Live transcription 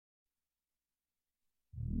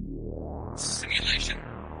Simulation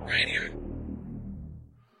Radio.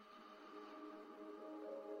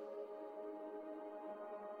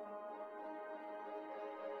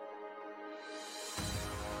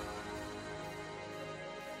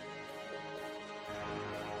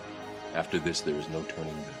 After this, there is no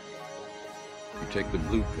turning back. You take the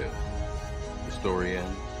blue pill, the story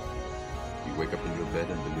ends. You wake up in your bed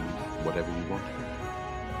and believe whatever you want to.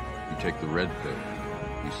 You take the red pill,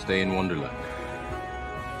 you stay in Wonderland,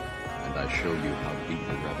 and I show you how deep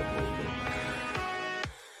the rabbit hole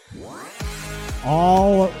goes.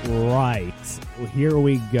 All right, here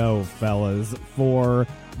we go, fellas, for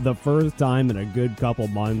the first time in a good couple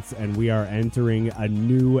months, and we are entering a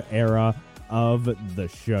new era of the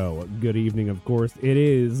show. Good evening, of course. It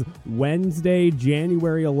is Wednesday,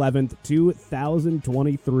 January 11th,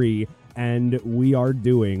 2023, and we are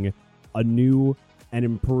doing a new and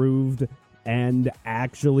improved and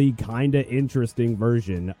actually kind of interesting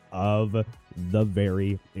version of the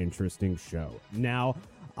Very Interesting Show. Now,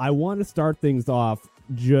 I want to start things off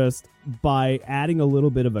just by adding a little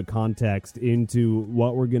bit of a context into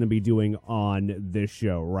what we're going to be doing on this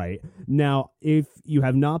show, right? Now, if you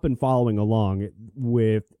have not been following along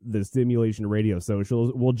with the Simulation Radio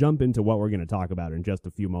socials, we'll jump into what we're going to talk about in just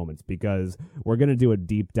a few moments, because we're going to do a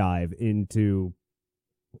deep dive into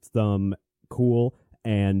some cool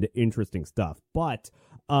and interesting stuff. But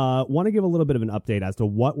want to give a little bit of an update as to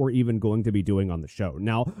what we're even going to be doing on the show.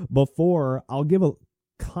 Now, before I'll give a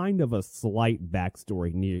kind of a slight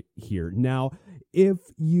backstory here. Now, if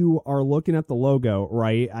you are looking at the logo,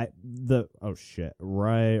 right,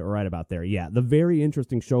 right about there. Yeah, the Very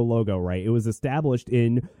Interesting Show logo, right? It was established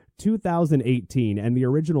in 2018, and the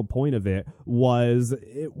original point of it was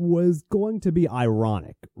going to be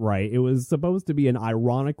ironic, right? It was supposed to be an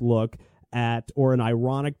ironic look at, or an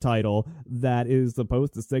ironic title that is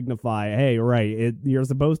supposed to signify, hey, right, you're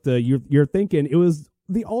thinking it was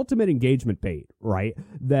the ultimate engagement bait, right?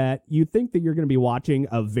 That you think that you're going to be watching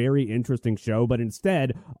a very interesting show, but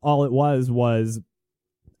instead, all it was,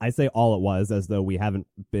 I say all it was as though we haven't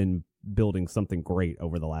been building something great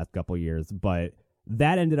over the last couple of years, but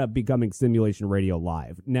that ended up becoming Simulation Radio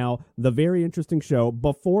Live. Now, the Very Interesting Show,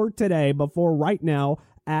 before right now,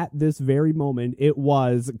 at this very moment, it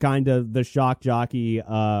was kind of the shock jockey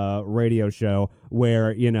radio show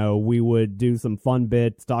where, you know, we would do some fun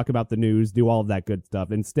bits, talk about the news, do all of that good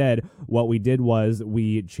stuff. Instead, what we did was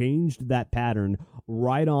we changed that pattern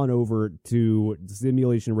right on over to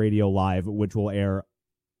Simulation Radio Live, which will air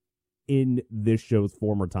in this show's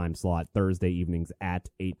former time slot, Thursday evenings at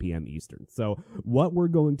 8 p.m. Eastern. So what we're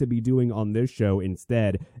going to be doing on this show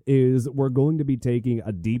instead is we're going to be taking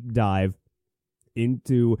a deep dive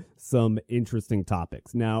into some interesting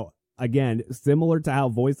topics. Now, again, similar to how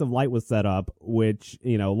Voice of Light was set up, which,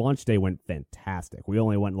 you know, launch day went fantastic. We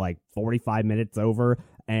only went like 45 minutes over,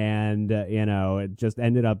 and it just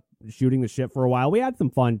ended up shooting the shit for a while. We had some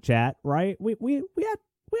fun chat, right? We had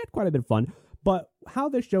quite a bit of fun. But how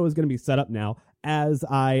this show is going to be set up now, as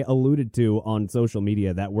I alluded to on social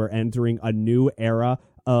media, that we're entering a new era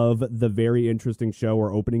of the Very Interesting Show.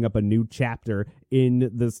 We're opening up a new chapter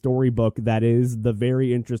in the storybook that is the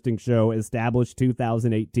Very Interesting Show, established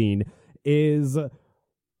 2018, is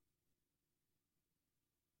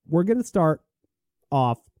we're going to start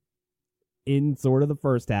off in sort of the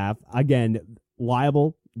first half. Again,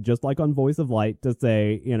 liable, just like on Voice of Light, to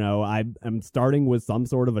say, you know, I'm starting with some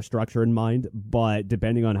sort of a structure in mind, but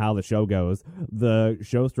depending on how the show goes, the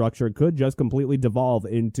show structure could just completely devolve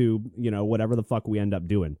into, you know, whatever the fuck we end up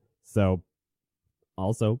doing. So,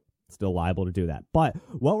 also, still liable to do that. But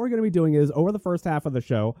what we're going to be doing is, over the first half of the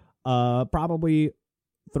show, probably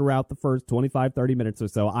throughout the first 25, 30 minutes or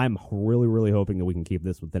so, I'm really, really hoping that we can keep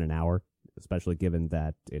this within an hour, especially given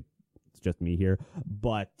that it's just me here.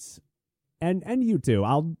 But And you too.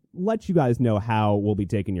 I'll let you guys know how we'll be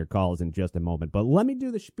taking your calls in just a moment. But let me do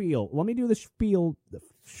the spiel. Let me do the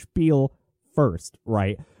spiel first,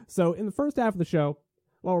 right? So in the first half of the show,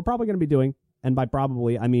 what we're probably going to be doing, and by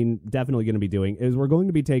probably, I mean definitely going to be doing, is we're going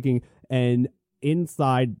to be taking an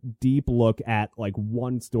inside deep look at like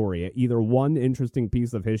one story, either one interesting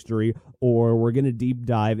piece of history, or we're going to deep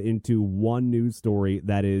dive into one news story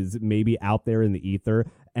that is maybe out there in the ether,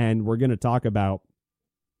 and we're going to talk about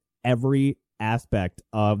every aspect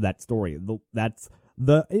of that story.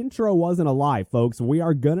 The intro wasn't a lie, folks. We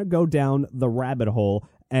are going to go down the rabbit hole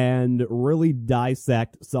and really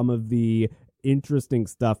dissect some of the interesting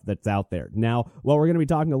stuff that's out there. Now, what we're going to be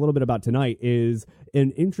talking a little bit about tonight is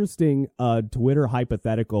an interesting Twitter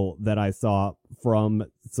hypothetical that I saw from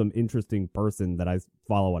some interesting person that I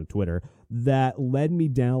follow on Twitter that led me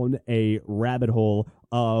down a rabbit hole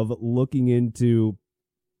of looking into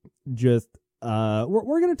just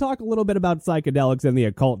we're going to talk a little bit about psychedelics and the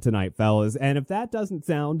occult tonight, fellas. And if that doesn't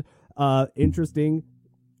sound interesting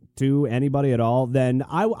to anybody at all, then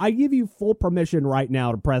I give you full permission right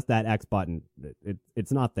now to press that X button.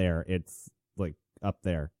 It's not there. It's like up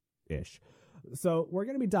there-ish. So we're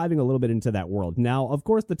going to be diving a little bit into that world. Now, of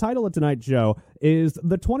course, the title of tonight's show is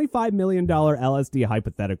the $25 million LSD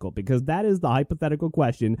hypothetical, because that is the hypothetical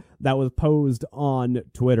question that was posed on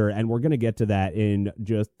Twitter, and we're going to get to that in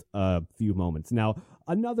just a few moments. Now,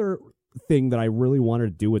 another thing that I really wanted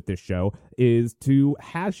to do with this show is to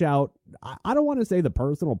hash out, I don't want to say the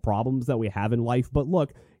personal problems that we have in life, but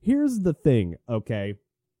look, here's the thing, okay?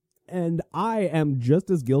 And I am just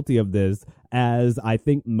as guilty of this as I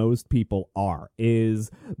think most people are, is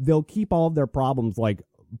they'll keep all of their problems like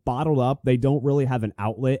bottled up. They don't really have an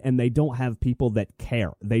outlet, and they don't have people that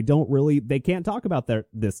care. They can't talk about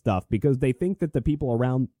this stuff because they think that the people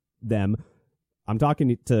around them, I'm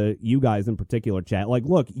talking to you guys in particular, chat, like,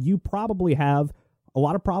 look, you probably have a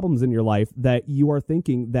lot of problems in your life that you are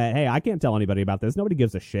thinking that, hey, I can't tell anybody about this. Nobody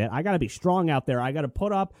gives a shit. I got to be strong out there. I got to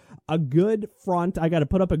put up a good front. I got to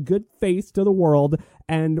put up a good face to the world.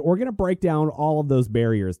 And we're going to break down all of those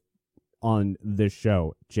barriers on this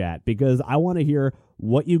show, chat, because I want to hear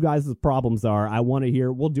what you guys' problems are. I want to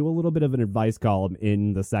hear, we'll do a little bit of an advice column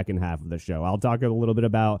in the second half of the show. I'll talk a little bit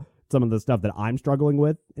about some of the stuff that I'm struggling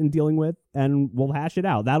with and dealing with, and we'll hash it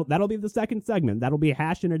out. That'll be the second segment. That'll be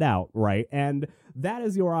hashing it out, right? And that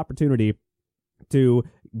is your opportunity to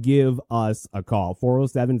give us a call.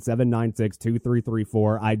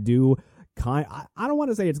 407-796-2334. I don't want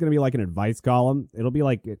to say it's going to be like an advice column. It'll be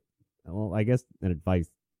like, well, I guess an advice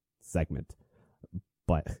segment,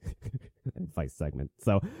 but an advice segment.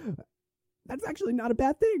 So that's actually not a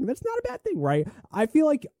bad thing. That's not a bad thing, right? I feel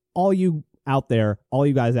like all you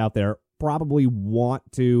guys out there probably want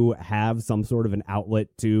to have some sort of an outlet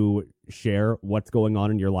to share what's going on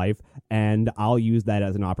in your life, and I'll use that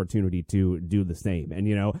as an opportunity to do the same. And,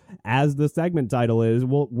 you know, as the segment title is,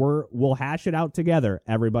 we'll hash it out together.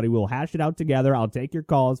 Everybody will hash it out together. I'll take your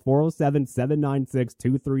calls,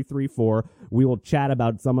 407-796-2334. We will chat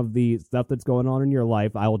about some of the stuff that's going on in your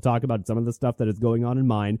life. I will talk about some of the stuff that is going on in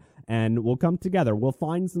mine, and we'll come together. We'll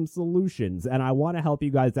find some solutions, and I want to help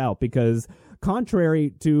you guys out because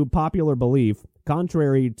contrary to popular belief,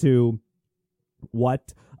 contrary to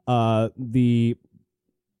what the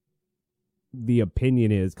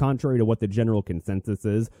opinion is, contrary to what the general consensus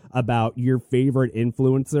is about your favorite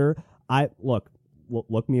influencer, look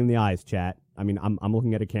me in the eyes, chat. I mean, I'm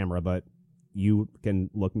looking at a camera, but you can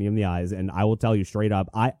look me in the eyes, and I will tell you straight up,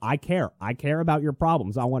 I care. I care about your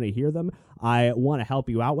problems. I want to hear them. I want to help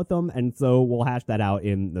you out with them, and so we'll hash that out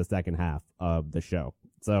in the second half of the show.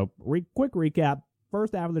 So, quick recap.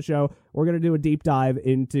 First half of the show, we're going to do a deep dive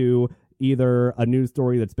into either a news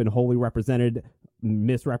story that's been wholly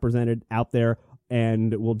misrepresented out there,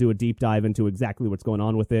 and we'll do a deep dive into exactly what's going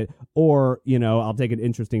on with it, or, you know, I'll take an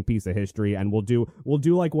interesting piece of history and we'll do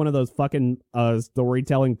like one of those fucking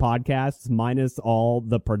storytelling podcasts minus all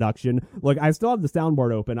the production. Look, I still have the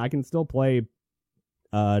soundboard open. I can still play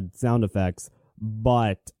sound effects,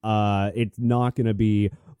 but it's not going to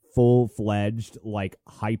be full-fledged, like,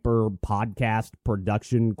 hyper podcast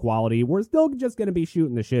production quality. We're still just going to be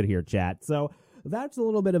shooting the shit here, chat. So that's a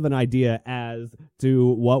little bit of an idea as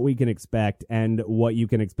to what we can expect and what you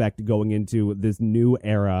can expect going into this new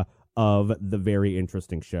era of the very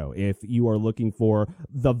interesting show. If you are looking for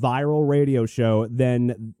the viral radio show,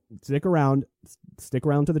 then stick around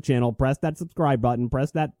to the channel, press that subscribe button,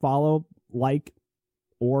 press that follow, like,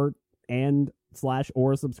 or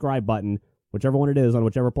subscribe button, whichever one it is on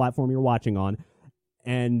whichever platform you're watching on,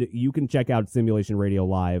 and you can check out Simulation Radio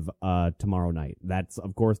Live tomorrow night. That's,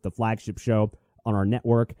 of course, the flagship show on our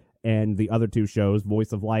network, and the other two shows,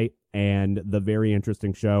 Voice of Light and the very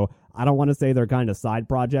interesting show. I don't want to say they're kind of side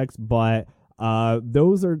projects, but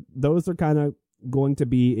those are kind of going to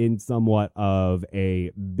be in somewhat of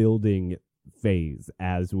a building phase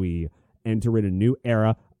as we enter in a new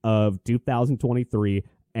era of 2023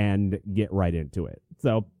 and get right into it.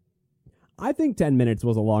 So I think 10 minutes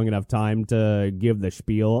was a long enough time to give the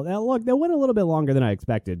spiel. Now, look, they went a little bit longer than I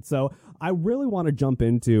expected, so I really want to jump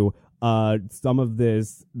into some of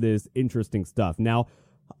this interesting stuff. Now,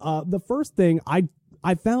 the first thing, I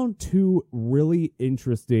found two really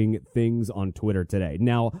interesting things on Twitter today.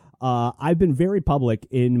 Now, I've been very public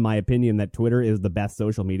in my opinion that Twitter is the best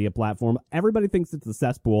social media platform. Everybody thinks it's a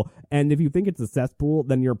cesspool, and if you think it's a cesspool,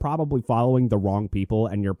 then you're probably following the wrong people,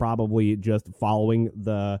 and you're probably just following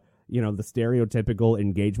the the stereotypical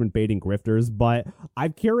engagement baiting grifters, but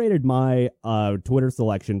I've curated my Twitter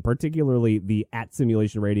selection, particularly the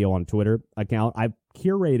 @Simulation Radio on Twitter account. I've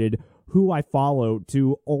curated who I follow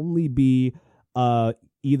to only be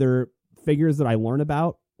either figures that I learn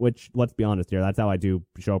about, which, let's be honest here, that's how I do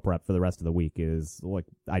show prep for the rest of the week, is like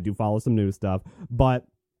I do follow some news stuff, but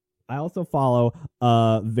I also follow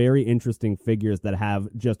very interesting figures that have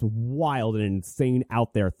just wild and insane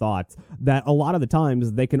out there thoughts that a lot of the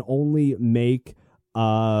times they can only make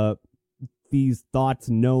these thoughts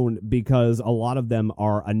known because a lot of them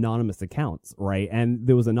are anonymous accounts, right? And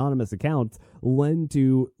those anonymous accounts lend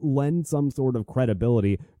some sort of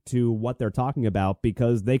credibility to what they're talking about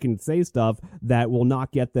because they can say stuff that will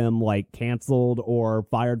not get them like canceled or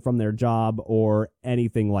fired from their job or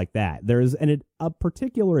anything like that. There's a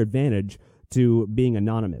particular advantage to being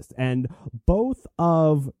anonymous, and both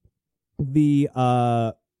of the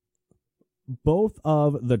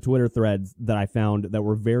Twitter threads that I found that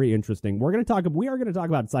were very interesting. We are going to talk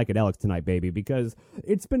about psychedelics tonight, baby, because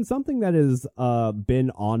it's been something that has been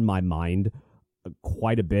on my mind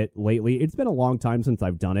quite a bit lately. It's been a long time since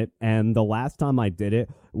I've done it, and the last time I did it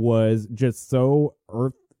was just so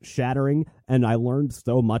earth-shattering, and I learned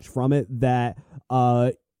so much from it that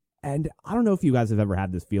and I don't know if you guys have ever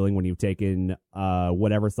had this feeling when you've taken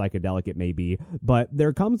whatever psychedelic it may be, but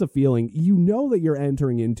there comes a feeling, that you're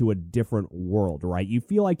entering into a different world, right? You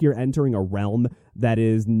feel like you're entering a realm that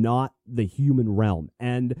is not the human realm.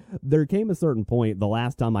 And there came a certain point the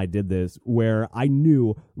last time I did this where I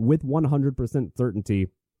knew with 100% certainty,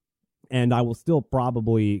 and I will still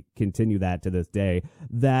probably continue that to this day,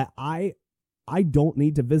 that I don't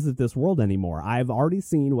need to visit this world anymore. I've already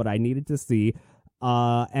seen what I needed to see.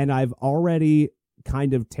 And I've already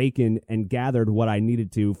kind of taken and gathered what I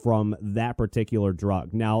needed to from that particular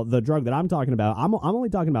drug. Now, the drug that I'm talking about, I'm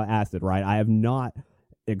only talking about acid, right? I have not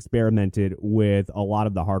experimented with a lot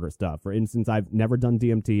of the harder stuff. For instance, I've never done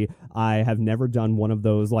DMT. I have never done one of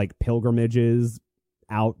those like pilgrimages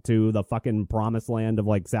out to the fucking promised land of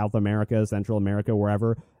like South America, Central America,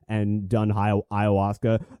 wherever, and done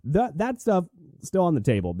ayahuasca. That stuff still on the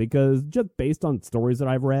table because just based on stories that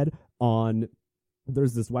I've read on,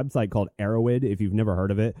 there's this website called Arrowhead, if you've never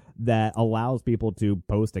heard of it, that allows people to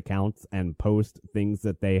post accounts and post things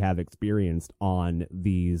that they have experienced on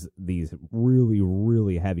these really,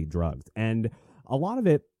 really heavy drugs. And a lot of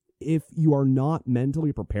it, if you are not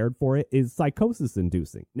mentally prepared for it, is psychosis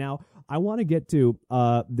inducing. Now, I want to get to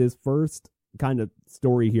this first kind of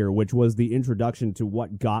story here, which was the introduction to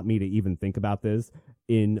what got me to even think about this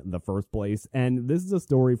in the first place. And this is a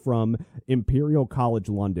story from Imperial College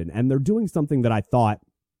London, and they're doing something that I thought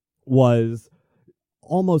was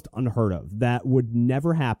almost unheard of, that would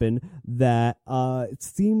never happen, that it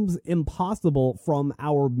seems impossible from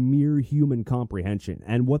our mere human comprehension.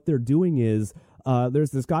 And what they're doing is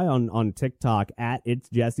there's this guy on TikTok @It's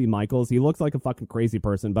Jesse Michaels. He looks like a fucking crazy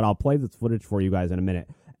person, but I'll play this footage for you guys in a minute.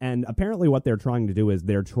 And apparently what they're trying to do is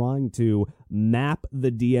they're trying to map the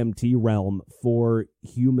DMT realm for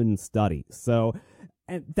human study. So,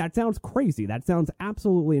 and that sounds crazy. That sounds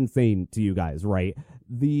absolutely insane to you guys, right?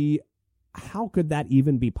 How could that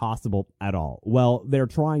even be possible at all? Well, they're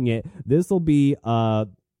trying it. This will be, I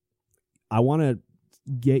want to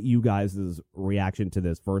get you guys' reaction to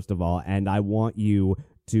this first of all, and I want you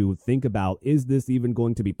to think about, is this even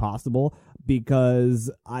going to be possible? Because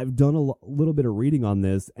I've done a little bit of reading on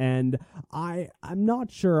this, and I'm not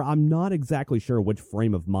sure. I'm not exactly sure which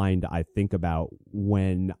frame of mind I think about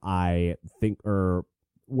when I think, or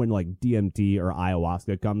when like DMT or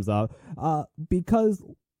ayahuasca comes up, because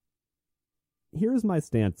here's my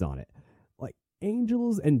stance on it. Like,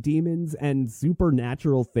 angels and demons and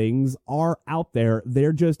supernatural things are out there.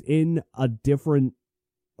 They're just in a different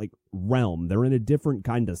realm. They're in a different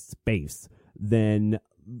kind of space than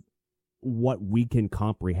what we can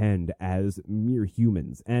comprehend as mere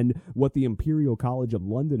humans. And what the Imperial College of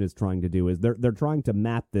London is trying to do is they're trying to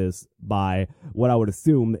map this by what I would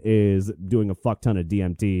assume is doing a fuck ton of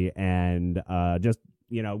DMT and just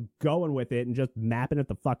going with it and just mapping it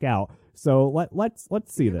the fuck out. So let's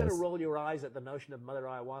see this. You're going to roll your eyes at the notion of Mother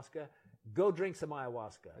Ayahuasca. Go drink some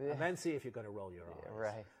ayahuasca and then see if you're going to roll your eyes.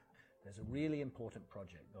 Right. There's a really important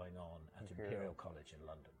project going on at Imperial College in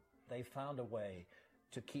London. They found a way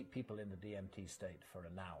to keep people in the DMT state for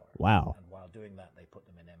an hour. Wow. And while doing that, they put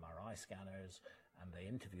them in MRI scanners and they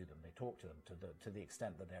interview them. They talk to them to the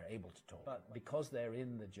extent that they're able to talk. But because they're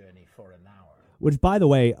in the journey for an hour. Which, by the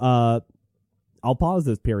way, I'll pause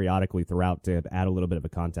this periodically throughout to add a little bit of a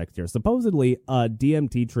context here. Supposedly,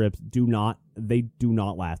 DMT trips do not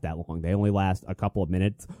last that long. They only last a couple of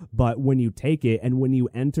minutes. But when you take it and when you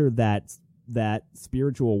enter that that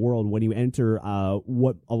spiritual world, when you enter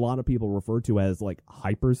what a lot of people refer to as like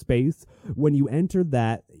hyperspace, when you enter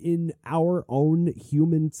that in our own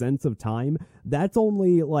human sense of time, that's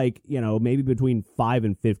only like, maybe between 5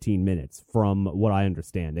 and 15 minutes from what I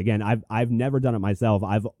understand. Again, I've never done it myself.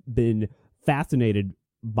 I've been fascinated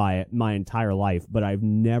by it my entire life, but I've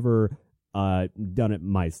never done it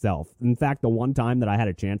myself. In fact, the one time that I had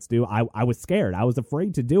a chance to, I was scared. I was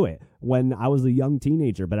afraid to do it when I was a young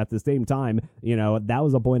teenager. But at the same time, that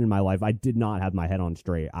was a point in my life I did not have my head on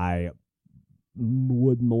straight. I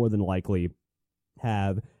would more than likely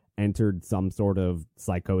have entered some sort of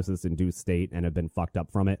psychosis-induced state and have been fucked up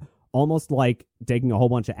from it. Almost like taking a whole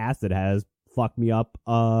bunch of acid has fucked me up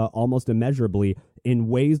almost immeasurably in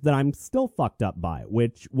ways that I'm still fucked up by,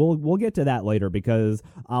 which we'll get to that later, because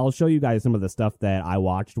I'll show you guys some of the stuff that I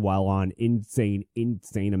watched while on insane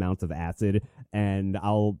amounts of acid, and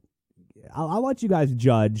I'll let you guys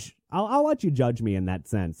judge. I'll let you judge me in that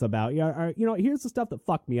sense about, here's the stuff that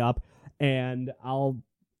fucked me up, and I'll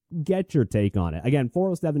get your take on it. Again,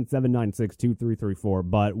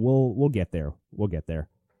 407-796-2334, but we'll get there. We'll get there.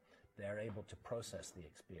 They're able to process the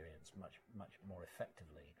experience much more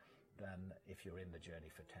effectively than if you're in the journey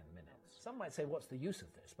for 10 minutes. Some might say, what's the use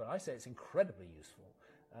of this? But I say it's incredibly useful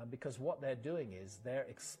because what they're doing is they're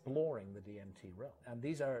exploring the DMT realm. And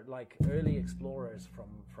these are like early explorers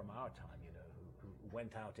from our time, who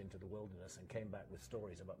went out into the wilderness and came back with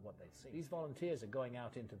stories about what they'd seen. These volunteers are going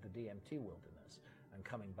out into the DMT wilderness and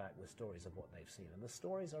coming back with stories of what they've seen. And the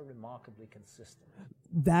stories are remarkably consistent.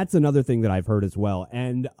 That's another thing that I've heard as well.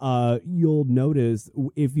 And you'll notice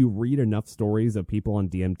if you read enough stories of people on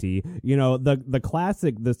DMT, the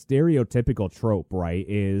classic, the stereotypical trope, right,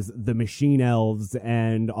 is the machine elves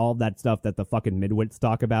and all that stuff that the fucking midwits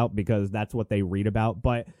talk about because that's what they read about.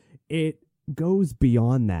 But it goes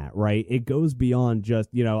beyond that, right? It goes beyond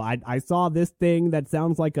just, I saw this thing that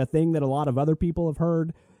sounds like a thing that a lot of other people have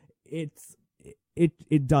heard. It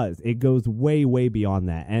does. It goes way, way beyond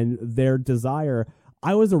that. And their desire,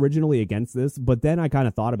 I was originally against this, but then I kind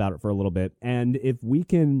of thought about it for a little bit. And if we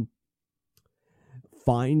can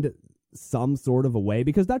find some sort of a way,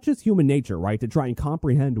 because that's just human nature, right? To try and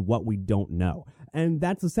comprehend what we don't know. And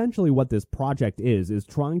that's essentially what this project is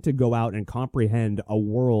trying to go out and comprehend a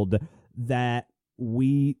world that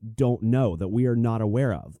we don't know, that we are not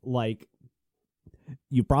aware of. Like,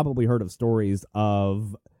 you've probably heard of stories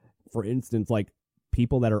of, for instance, like,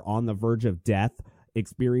 people that are on the verge of death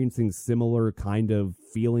experiencing similar kind of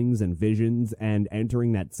feelings and visions and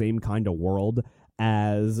entering that same kind of world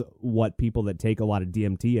as what people that take a lot of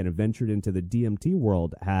DMT and have ventured into the DMT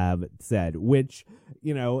world have said, which,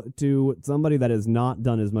 to somebody that has not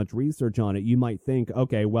done as much research on it, you might think,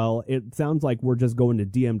 okay, well, it sounds like we're just going to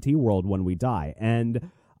DMT world when we die.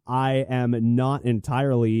 And I am not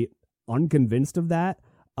entirely unconvinced of that.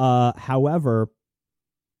 However,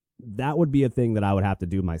 that would be a thing that I would have to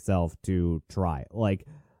do myself to try. Like,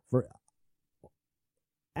 for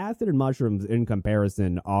acid and mushrooms in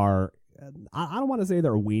comparison are, I don't want to say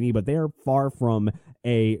they're weenie, but they are far from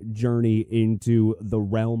a journey into the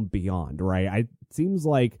realm beyond, right? It seems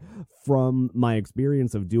like from my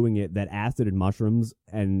experience of doing it that acid and mushrooms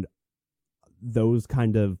and those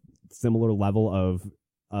kind of similar level of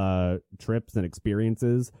trips and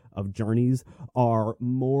experiences of journeys are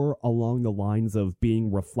more along the lines of being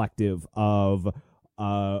reflective of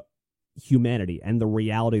humanity and the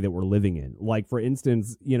reality that we're living in. Like, for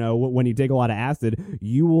instance, when you take a lot of acid,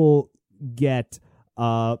 you will get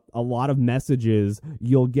a lot of messages.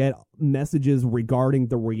 You'll get messages regarding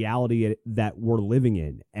the reality that we're living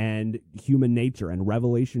in and human nature and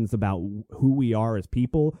revelations about who we are as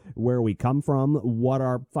people, where we come from, what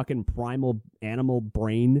our fucking primal animal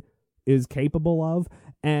brain is capable of.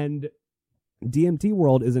 And DMT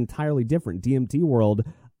world is entirely different. DMT world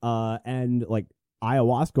and like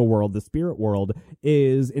ayahuasca world, the spirit world,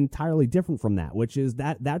 is entirely different from that, which is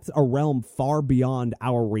that's a realm far beyond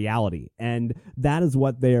our reality. And that is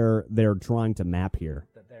what they're trying to map here.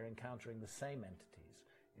 That they're encountering the same entities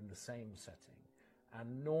in the same setting.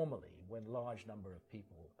 And normally, when large number of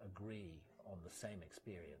people agree on the same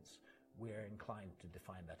experience, we're inclined to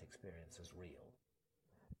define that experience as real.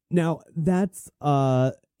 Now, that's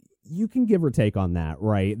you can give or take on that,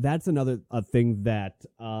 right? That's another thing that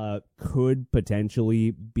could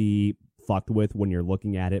potentially be fucked with when you're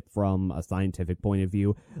looking at it from a scientific point of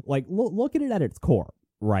view. Like, look at it at its core,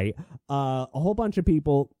 right? A whole bunch of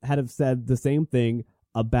people have said the same thing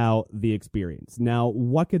about the experience. Now,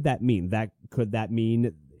 what could that mean? Could that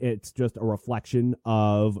mean it's just a reflection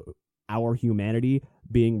of our humanity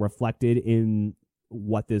being reflected in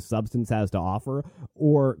what this substance has to offer?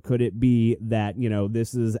 Or could it be that,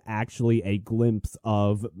 this is actually a glimpse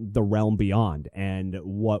of the realm beyond and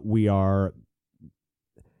what we are,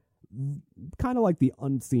 kind of like the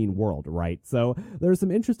unseen world, right? So there's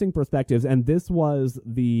some interesting perspectives, and this was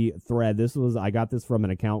the thread. I got this from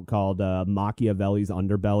an account called Machiavelli's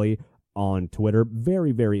Underbelly on Twitter.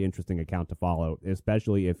 Very, very interesting account to follow,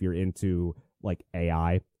 especially if you're into like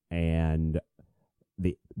AI and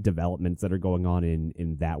the developments that are going on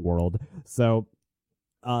in that world. So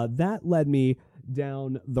that led me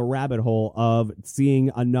down the rabbit hole of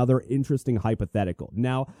seeing another interesting hypothetical.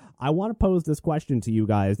 Now, I want to pose this question to you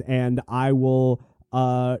guys, and I will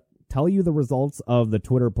tell you the results of the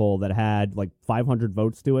Twitter poll that had like 500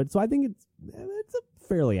 votes to it. So I think it's a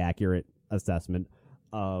fairly accurate assessment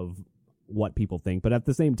of what people think, but at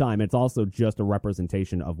the same time, it's also just a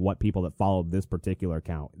representation of what people that followed this particular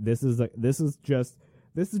account. This is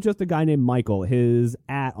just a guy named Michael. His @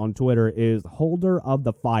 on Twitter is Holder of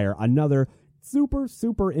the Fire. Another super,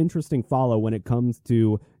 super interesting follow when it comes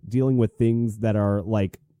to dealing with things that are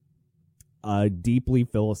like deeply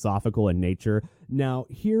philosophical in nature. Now,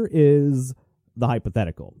 here is the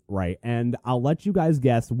hypothetical, right? And I'll let you guys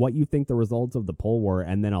guess what you think the results of the poll were,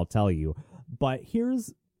 and then I'll tell you. But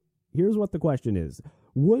here's what the question is.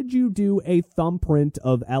 Would you do a thumbprint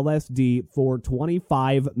of LSD for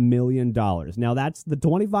 $25 million? Now, that's the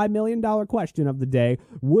 $25 million question of the day.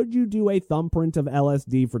 Would you do a thumbprint of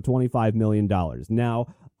LSD for $25 million? Now,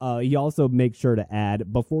 you also make sure to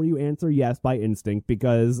add, before you answer yes by instinct,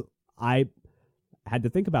 because I had to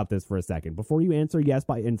think about this for a second. Before you answer yes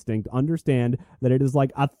by instinct, understand that it is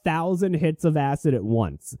like 1,000 hits of acid at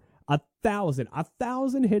once.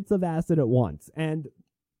 1,000 hits of acid at once. And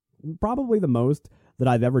probably the most that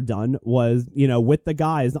I've ever done was, with the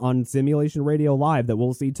guys on Simulation Radio Live that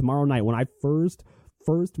we'll see tomorrow night. When I first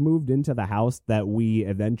moved into the house that we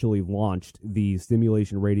eventually launched the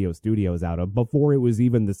Simulation Radio Studios out of, before it was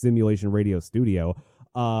even the Simulation Radio Studio,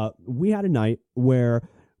 we had a night where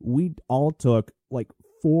we all took like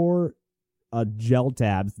 4 gel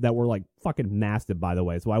tabs that were like fucking massive, by the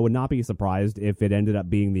way. So I would not be surprised if it ended up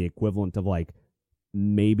being the equivalent of like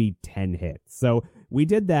maybe 10 hits. So we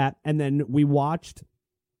did that, and then we watched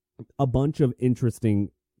a bunch of interesting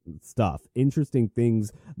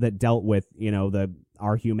things that dealt with,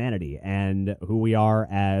 our humanity and who we are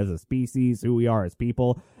as a species, who we are as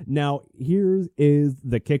people. Now, here is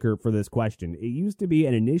the kicker for this question. It used to be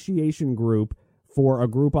an initiation group for a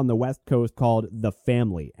group on the West Coast called The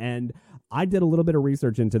Family, and I did a little bit of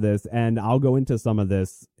research into this, and I'll go into some of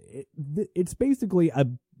this. It's basically a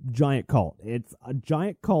giant cult. It's a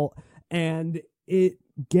giant cult, and it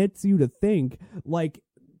gets you to think like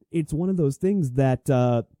it's one of those things that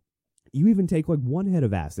you even take like 1 hit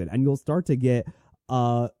of acid and you'll start to get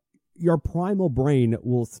your primal brain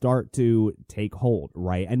will start to take hold,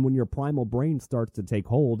 right? And when your primal brain starts to take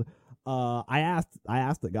hold, I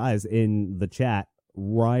asked the guys in the chat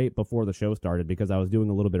right before the show started, because I was doing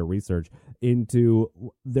a little bit of research into,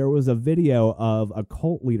 there was a video of a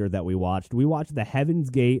cult leader that we watched. We watched the Heaven's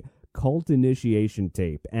Gate cult initiation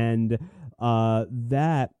tape, and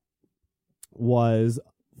that was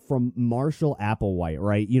from Marshall Applewhite,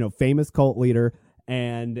 right? Famous cult leader,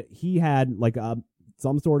 and he had like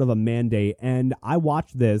some sort of a mandate, and I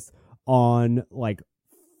watched this on like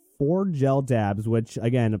 4 gel tabs, which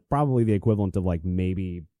again, probably the equivalent of like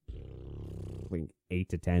maybe 8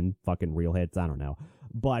 to 10 fucking real hits. I don't know.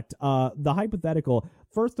 But the hypothetical,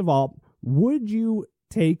 first of all, would you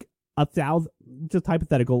take 1,000, just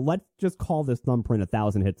hypothetical, let's just call this thumbprint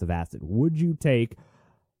 1,000 hits of acid. Would you take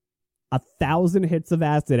 1,000 hits of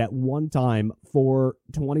acid at one time for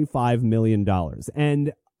 $25 million?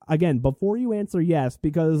 And again, before you answer yes,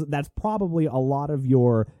 because that's probably a lot of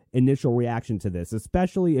your initial reaction to this,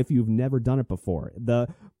 especially if you've never done it before.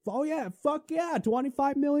 Oh yeah, fuck yeah,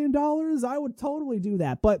 $25 million, I would totally do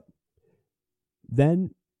that. But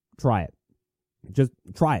then try it. Just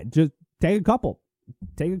try it. Just take a couple.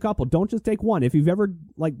 Don't just take one. If you've ever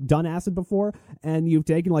like done acid before and you've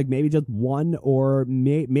taken like maybe just 1 or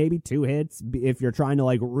maybe 2 hits, if you're trying to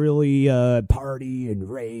like really party and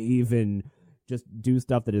rave and just do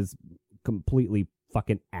stuff that is completely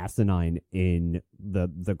fucking asinine in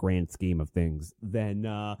the grand scheme of things, then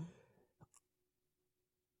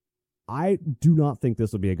I do not think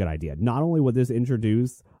this would be a good idea. Not only would this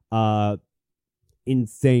introduce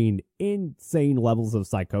insane levels of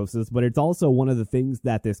psychosis, but it's also one of the things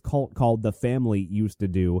that this cult called The Family used to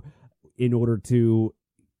do in order to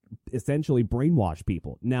essentially brainwash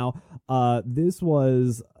people. Now, this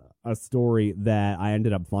was a story that I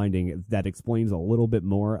ended up finding that explains a little bit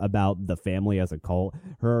more about the family as a cult.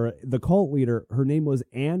 The cult leader, her name was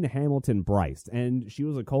Anne Hamilton Bryce, and she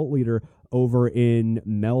was a cult leader over in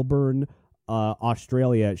Melbourne,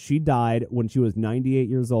 Australia. She died when she was 98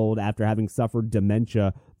 years old after having suffered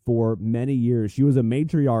dementia for many years. She was a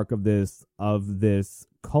matriarch of this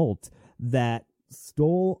cult that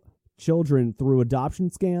stole children through adoption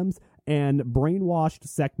scams and brainwashed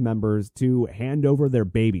sect members to hand over their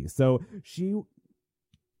babies. So she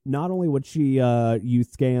not only would she use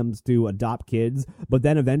scams to adopt kids, but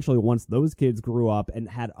then eventually once those kids grew up and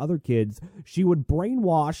had other kids, she would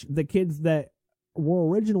brainwash the kids that were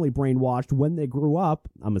originally brainwashed when they grew up.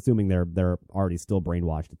 I'm assuming they're already still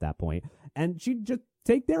brainwashed at that point. And she'd just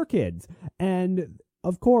take their kids. And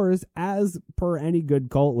of course, as per any good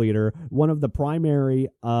cult leader, one of the primary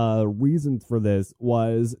reasons for this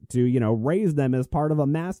was to, raise them as part of a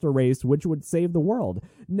master race, which would save the world.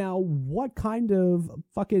 Now, what kind of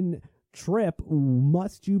fucking trip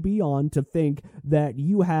must you be on to think that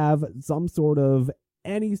you have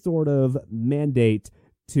any sort of mandate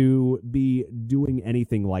to be doing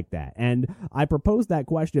anything like that? And I proposed that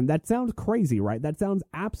question. That sounds crazy, right? That sounds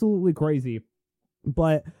absolutely crazy.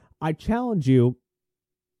 But I challenge you.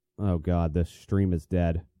 Oh, God, this stream is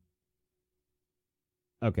dead.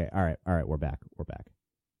 Okay, all right, we're back.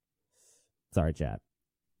 Sorry, chat.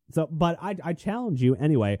 So, but I challenge you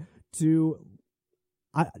anyway to...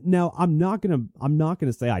 Now, I'm not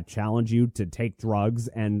gonna say I challenge you to take drugs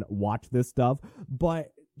and watch this stuff,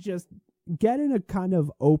 but just get in a kind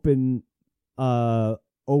of open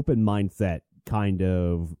mindset kind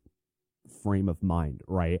of frame of mind,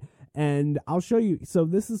 right? And I'll show you. So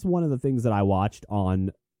this is one of the things that I watched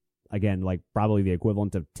on, again, like probably the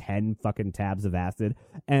equivalent of 10 fucking tabs of acid,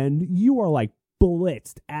 and you are like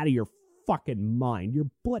blitzed out of your fucking mind. You're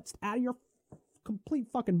blitzed out of your complete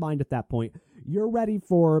fucking mind at that point. You're ready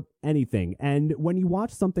for anything. And when you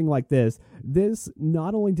watch something like this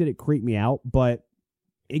not only did it creep me out, but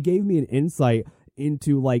it gave me an insight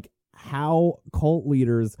into like how cult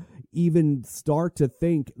leaders even start to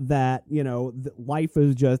think that, life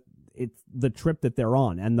is just, it's the trip that they're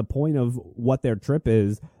on. And the point of what their trip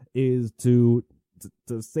is to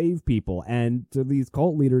save people. And to these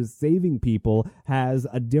cult leaders, saving people has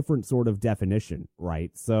a different sort of definition,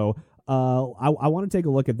 right? So I want to take a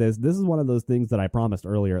look at this. This is one of those things that I promised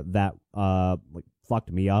earlier that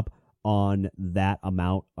fucked me up on that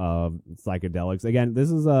amount of psychedelics. Again, this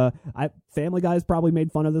is Family Guy's probably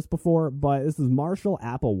made fun of this before, but this is Marshall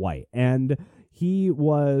Applewhite, and he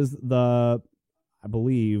was I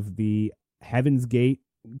believe the Heaven's Gate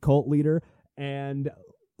cult leader. And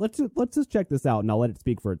let's just check this out, and I'll let it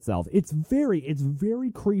speak for itself. It's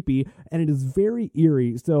very creepy, and it is very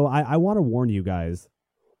eerie. So I want to warn you guys.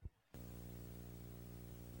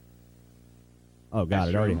 Oh God,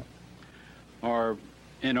 it already. Or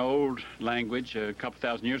in old language, a couple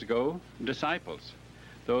thousand years ago, disciples,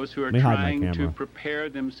 those who are trying to prepare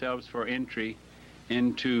themselves for entry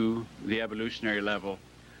into the evolutionary level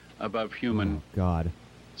above human. Oh, God.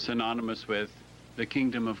 Synonymous with the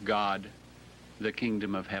kingdom of God, the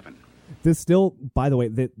kingdom of heaven. This still, by the way,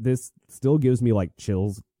 this still gives me like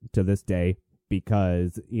chills to this day,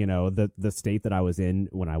 because the state that I was in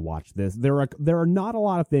when I watched this, there are not a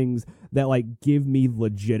lot of things that like give me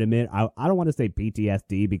legitimate, I don't want to say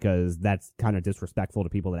PTSD because that's kind of disrespectful to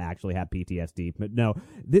people that actually have PTSD, but no,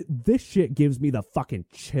 this shit gives me the fucking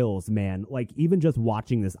chills, man. Like even just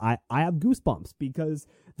watching this, I have goosebumps because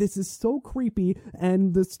this is so creepy,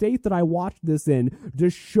 and the state that I watched this in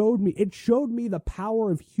just showed me the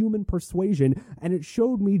power of human persuasion, and it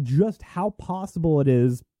showed me just how possible it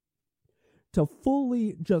is to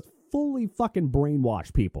fully fucking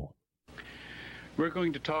brainwash people. We're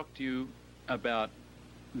going to talk to you about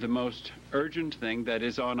the most urgent thing that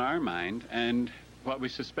is on our mind, and what we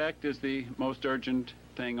suspect is the most urgent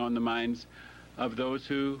thing on the minds of those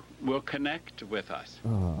who will connect with us.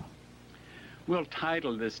 We'll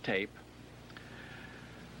title this tape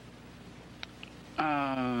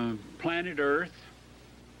Planet Earth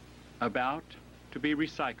About to be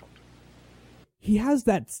Recycled. He has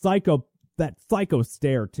that psycho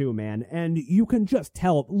stare too, man, and you can just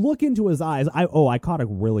tell. Look into his eyes. I caught a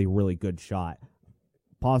really, really good shot.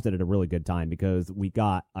 Paused it at a really good time because we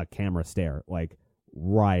got a camera stare, like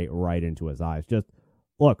right into his eyes. Just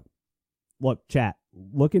look, chat.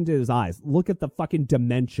 Look into his eyes. Look at the fucking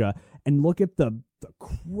dementia, and look at the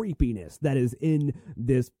creepiness that is in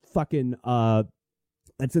this fucking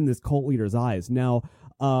that's in this cult leader's eyes. Now,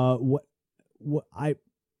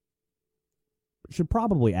 should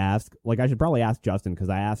probably ask, like, I should probably ask Justin, because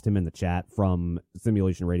I asked him in the chat from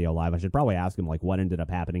Simulation Radio Live. I should probably ask him, like, what ended up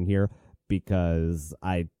happening here, because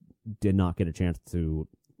I did not get a chance to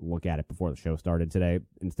look at it before the show started today.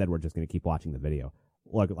 Instead, we're just going to keep watching the video.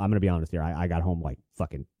 Look, I'm going to be honest here. I got home, like,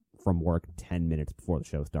 fucking from work 10 minutes before the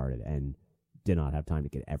show started and did not have time to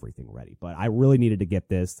get everything ready. But I really needed to get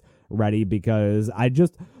this ready, because I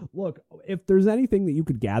just, look, if there's anything that you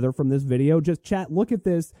could gather from this video, just chat, look at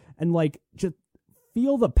this, and, like, just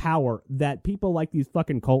feel the power that people like these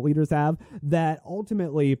fucking cult leaders have, that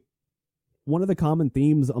ultimately one of the common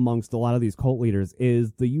themes amongst a lot of these cult leaders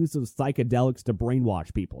is the use of psychedelics to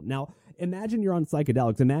brainwash people. Now, imagine you're on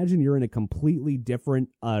psychedelics. Imagine you're in a completely different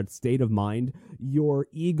state of mind. Your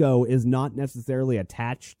ego is not necessarily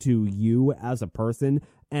attached to you as a person,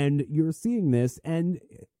 and you're seeing this, and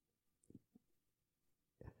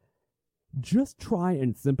just try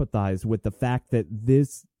and sympathize with the fact that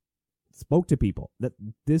this spoke to people,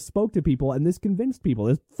 and this convinced people,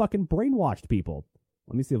 this fucking brainwashed people.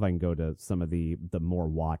 Let me see if I can go to some of the more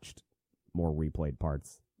watched, more replayed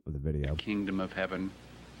parts of the video. Kingdom of heaven,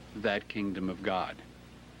 that kingdom of God.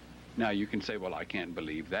 Now you can say, well, I can't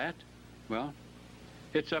believe that. Well,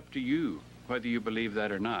 it's up to you whether you believe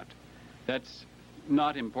that or not. That's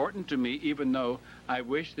not important to me, even though I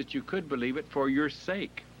wish that you could believe it for your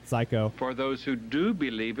sake. Psycho. For those who do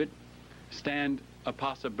believe it, stand a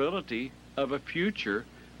possibility of a future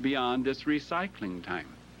beyond this recycling time.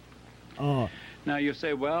 Oh. Now you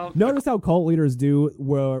say, well... Notice how cult leaders do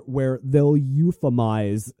where they'll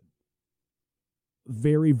euphemize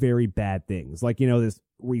very, very bad things. Like, this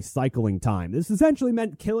recycling time. This essentially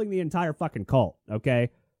meant killing the entire fucking cult, okay?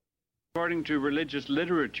 According to religious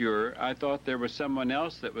literature, I thought there was someone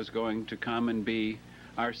else that was going to come and be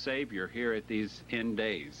our Savior here at these end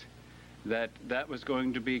days. That was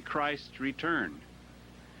going to be Christ's return.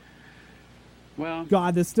 Well,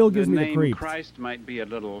 God, this still gives me the name creeps. Christ might be a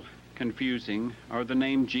little confusing, or the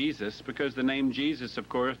name Jesus, because the name Jesus, of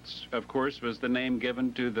course, was the name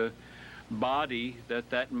given to the body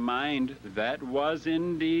that mind that was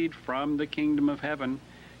indeed from the kingdom of heaven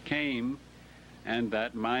came, and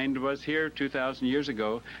that mind was here 2,000 years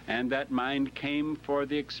ago, and that mind came for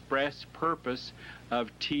the express purpose of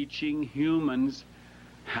teaching humans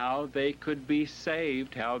how they could be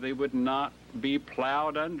saved, how they would not be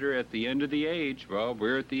plowed under at the end of the age. Well,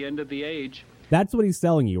 we're at the end of the age. That's what he's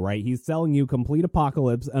selling you, right? He's selling you complete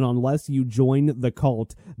apocalypse, and unless you join the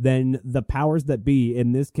cult, then the powers that be,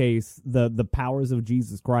 in this case, the powers of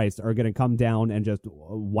Jesus Christ, are going to come down and just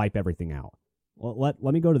wipe everything out. Well,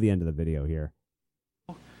 let me go to the end of the video here.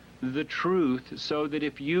 The truth, so that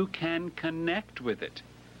if you can connect with it,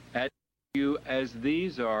 as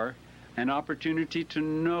these are, an opportunity to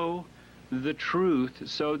know the truth,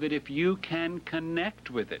 so that if you can connect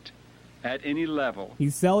with it at any level,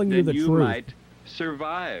 he's selling you the you truth. Might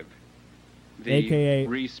survive the AKA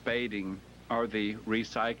respading or the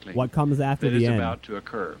recycling what comes after that the is end. about to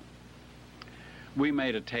occur. We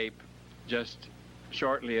made a tape just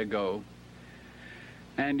shortly ago,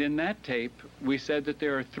 and in that tape we said that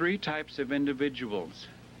there are 3 types of individuals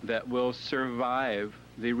that will survive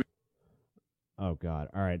the Oh God!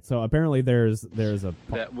 All right, so apparently there's a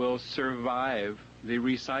that will survive the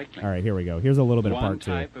recycling. All right, here we go. Here's a little bit of part 2.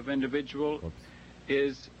 One type of individual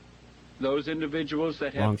is those individuals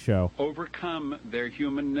that Wrong have show. overcome their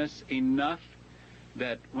humanness enough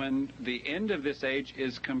that when the end of this age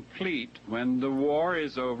is complete, when the war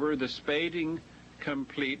is over, the spading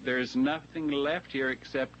complete, there's nothing left here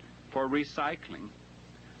except for recycling.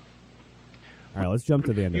 All right, let's jump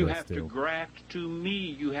to the end You of this, have to too. graft to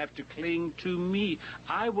me. You have to cling to me.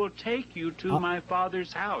 I will take you to my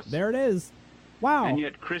Father's house. There it is. Wow. And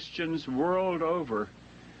yet Christians world over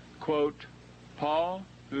quote Paul,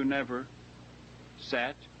 who never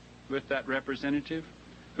sat with that representative,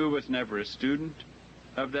 who was never a student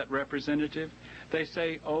of that representative. They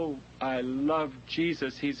say, oh, I love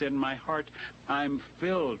Jesus. He's in my heart. I'm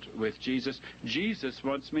filled with Jesus. Jesus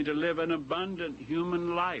wants me to live an abundant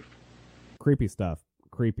human life. Creepy stuff.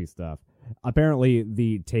 Apparently,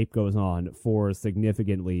 the tape goes on for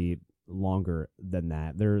significantly longer than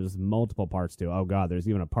that. There's multiple parts to it. Oh, God, there's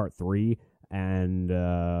even a part 3. And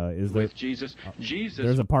is there... With Jesus. Jesus.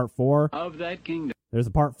 There's a part 4. Of that kingdom. There's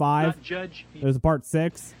a part 5. Not judge There's a part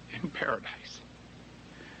 6. in paradise.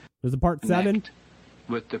 There's a part 7. Connect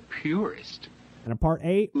with the purest. And a part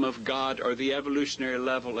 8. Of God, or the evolutionary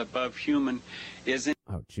level above human, is in.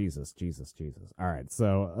 Oh, Jesus. All right,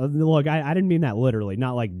 so, look, I didn't mean that literally,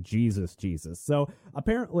 not like Jesus. So,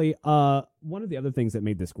 apparently, one of the other things that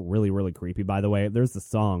made this really, really creepy, by the way, there's the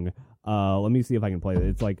song. Let me see if I can play it.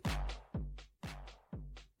 It's like...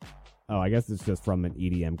 Oh, I guess it's just from an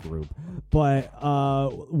EDM group. But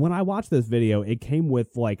when I watched this video, it came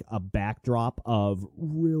with like a backdrop of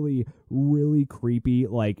really, really creepy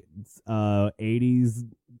like 80s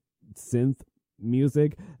synth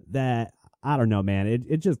music that, I don't know, man.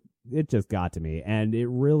 It just got to me, and it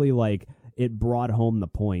really like it brought home the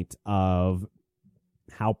point of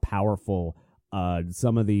how powerful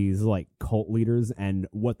some of these like cult leaders and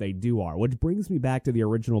what they do are, which brings me back to the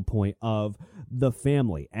original point of the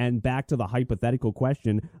family and back to the hypothetical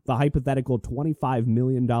question, the hypothetical $25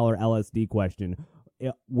 million LSD question,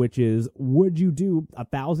 which is, would you do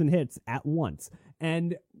 1,000 hits at once?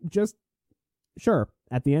 And just sure,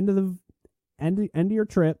 at the end of your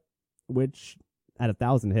trip, which at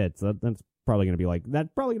 1,000 hits, that's probably going to be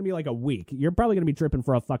like a week. You're probably going to be tripping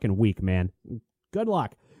for a fucking week, man. Good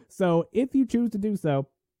luck. So if you choose to do so,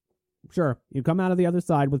 sure, you come out of the other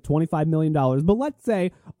side with $25 million. But let's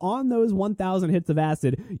say on those 1,000 hits of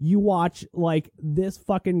acid, you watch like this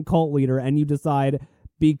fucking cult leader and you decide,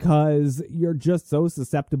 because you're just so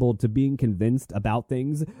susceptible to being convinced about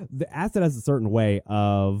things, the acid has a certain way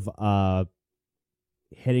of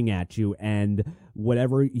hitting at you, and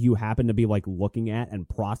whatever you happen to be like looking at and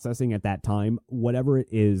processing at that time, whatever it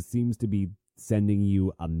is, seems to be sending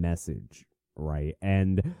you a message. Right.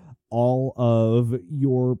 And all of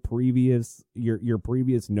your previous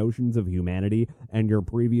notions of humanity and your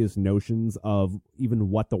previous notions of even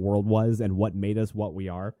what the world was and what made us what we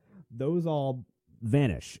are, those all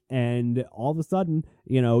vanish. And all of a sudden,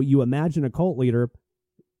 you imagine a cult leader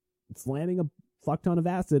slamming a fuck ton of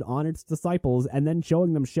acid on its disciples and then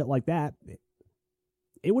showing them shit like that.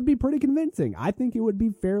 It would be pretty convincing. I think it would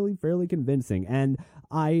be fairly convincing. And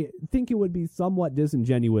I think it would be somewhat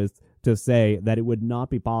disingenuous to say that it would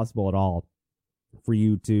not be possible at all for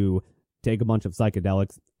you to take a bunch of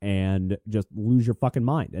psychedelics and just lose your fucking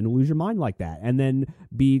mind like that, and then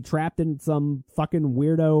be trapped in some fucking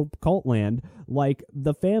weirdo cult land like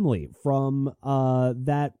the family from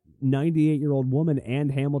that 98-year-old woman, Ann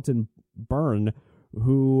Hamilton Byrne,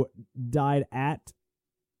 who died at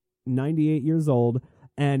 98 years old.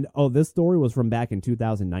 And, this story was from back in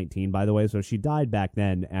 2019, by the way. So she died back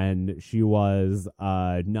then, and she was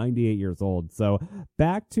 98 years old. So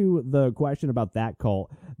back to the question about that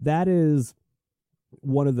cult. That is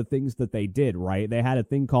one of the things that they did, right? They had a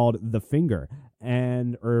thing called the finger,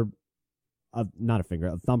 not a finger,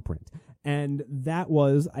 a thumbprint. And that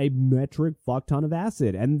was a metric fuck ton of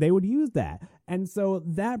acid, and they would use that. And so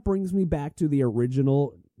that brings me back to the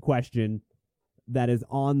original question that is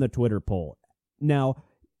on the Twitter poll. Now,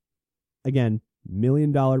 again,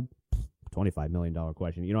 $25 million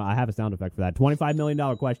question. I have a sound effect for that. $25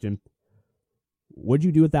 million question. Would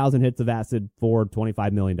you do 1,000 hits of acid for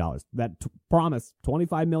 $25 million? That promise,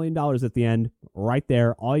 $25 million at the end, right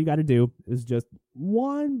there. All you got to do is just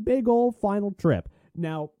one big old final trip.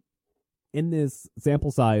 Now, in this sample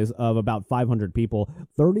size of about 500 people,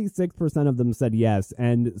 36% of them said yes,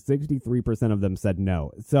 and 63% of them said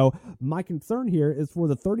no. So my concern here is for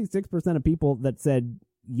the 36% of people that said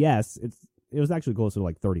yes, it was actually closer to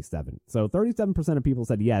like 37. So 37% of people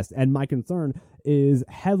said yes, and my concern is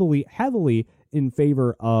heavily in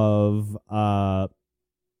favor of, or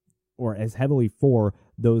as heavily for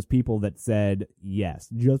those people that said yes,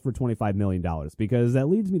 just for $25 million, because that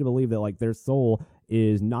leads me to believe that like their soul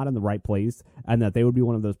is not in the right place, and that they would be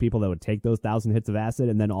one of those people that would take those 1,000 hits of acid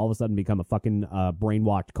and then all of a sudden become a fucking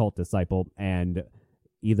brainwashed cult disciple and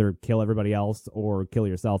either kill everybody else or kill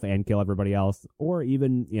yourself and kill everybody else, or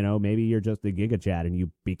even, maybe you're just a Giga Chad and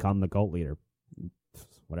you become the cult leader.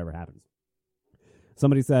 Whatever happens.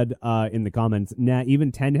 Somebody said in the comments, nah,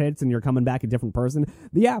 even 10 hits and you're coming back a different person.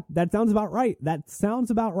 Yeah, that sounds about right.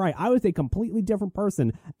 I was a completely different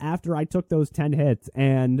person after I took those 10 hits,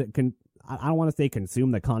 and I don't want to say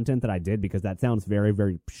consume the content that I did, because that sounds very,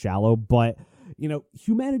 very shallow, but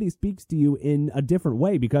humanity speaks to you in a different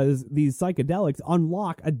way, because these psychedelics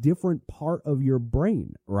unlock a different part of your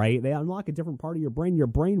brain, right? They unlock a different part of your brain. Your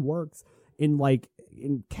brain works in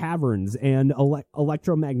caverns and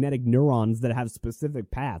electromagnetic neurons that have specific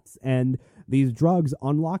paths, and these drugs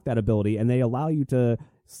unlock that ability, and they allow you to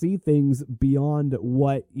see things beyond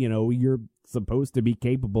what you're supposed to be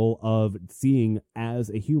capable of seeing as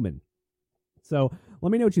a human. So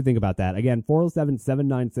let me know what you think about that. Again,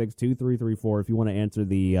 407-796-2334 if you want to answer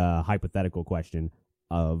the hypothetical question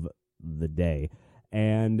of the day.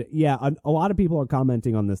 And yeah, a lot of people are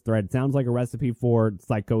commenting on this thread. Sounds like a recipe for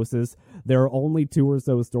psychosis. There are only 2 or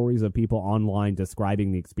so stories of people online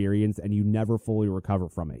describing the experience, and you never fully recover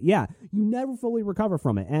from it. Yeah, you never fully recover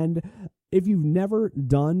from it. And if you've never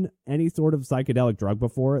done any sort of psychedelic drug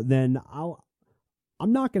before, then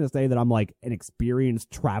I'm not going to say that I'm like an experienced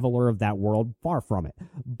traveler of that world. Far from it.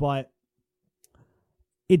 But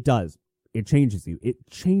it does. It changes you. It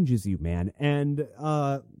changes you, man. And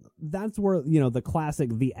that's where, the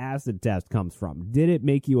classic, the acid test comes from. Did it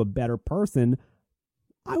make you a better person?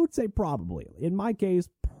 I would say probably. In my case,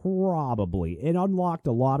 probably. It unlocked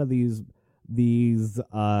a lot of these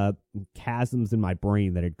chasms in my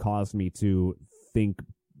brain that had caused me to think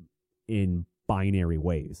in binary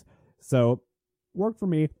ways. So, worked for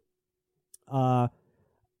me.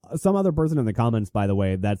 Some other person in the comments, by the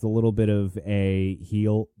way, that's a little bit of a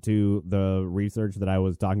heel to the research that I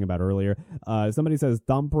was talking about earlier. Somebody says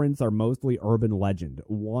thumbprints are mostly urban legend.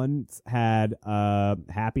 Once had a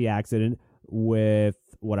happy accident with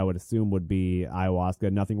what I would assume would be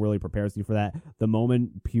ayahuasca. Nothing really prepares you for that. The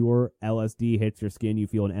moment pure LSD hits your skin, you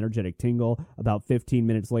feel an energetic tingle. About 15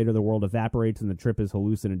 minutes later, the world evaporates and the trip is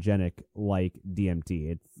hallucinogenic like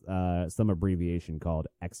DMT. It's some abbreviation called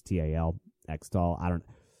XTAL, XTAL.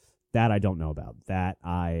 I don't know about. That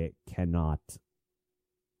I cannot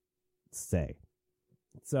say.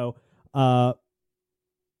 So, let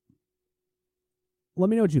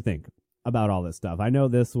me know what you think about all this stuff. I know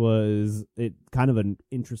this was kind of an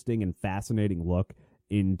interesting and fascinating look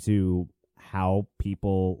into how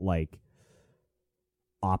people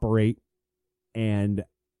operate and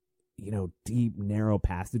deep narrow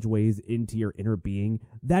passageways into your inner being.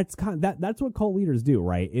 That's what cult leaders do,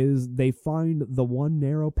 right? Is they find the one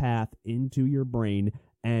narrow path into your brain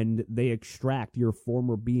and they extract your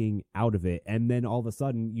former being out of it, and then all of a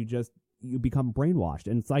sudden you become brainwashed.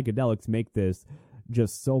 And psychedelics make this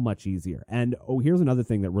just so much easier. And here's another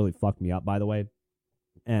thing that really fucked me up, by the way,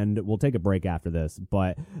 and we'll take a break after this,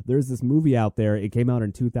 but there's this movie out there. It came out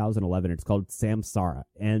in 2011. It's called Samsara.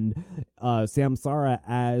 And Samsara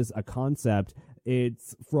as a concept,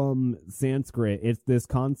 it's from Sanskrit. It's this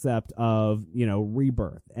concept of,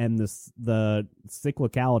 rebirth and the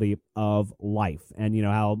cyclicality of life, and,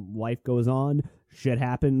 how life goes on, shit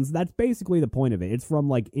happens. That's basically the point of it. It's from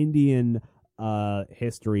Indian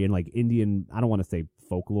history and Indian, I don't want to say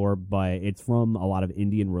folklore, but it's from a lot of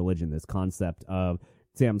Indian religion, this concept of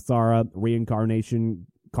samsara, reincarnation,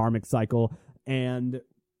 karmic cycle, and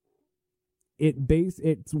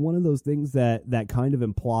it's one of those things that kind of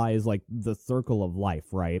implies the circle of life,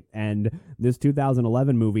 right? And this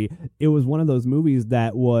 2011 movie, it was one of those movies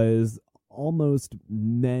that was almost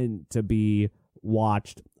meant to be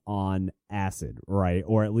watched on acid, right?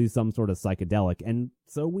 Or at least some sort of psychedelic. And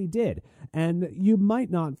so we did. And you might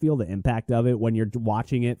not feel the impact of it when you're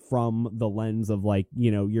watching it from the lens of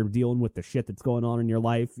you're dealing with the shit that's going on in your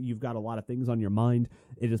life. You've got a lot of things on your mind.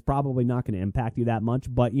 It is probably not going to impact you that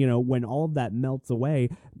much. But, when all of that melts away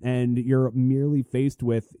and you're merely faced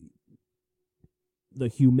with the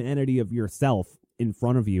humanity of yourself in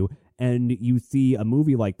front of you, and you see a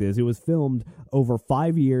movie like this. It was filmed over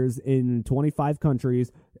 5 years in 25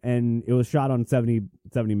 countries, and it was shot on 70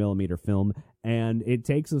 millimeter film, and it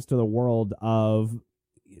takes us to the world of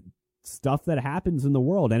stuff that happens in the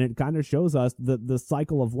world, and it kind of shows us the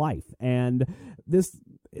cycle of life. And this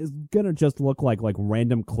is gonna just look like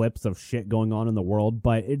random clips of shit going on in the world,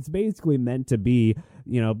 but it's basically meant to be,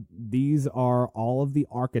 these are all of the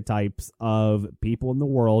archetypes of people in the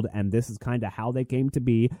world, and this is kind of how they came to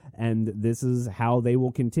be, and this is how they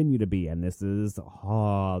will continue to be, and this is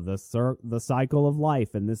the cycle of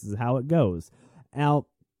life, and this is how it goes. Now,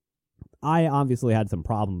 I obviously had some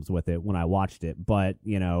problems with it when I watched it, but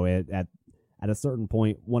at a certain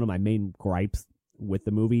point, one of my main gripes with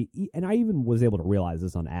the movie, and I even was able to realize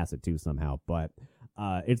this on acid too somehow, but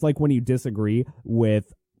it's like when you disagree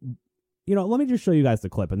with, let me just show you guys the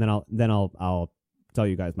clip, and then I'll tell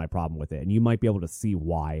you guys my problem with it, and you might be able to see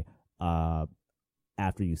why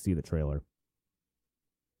after you see the trailer.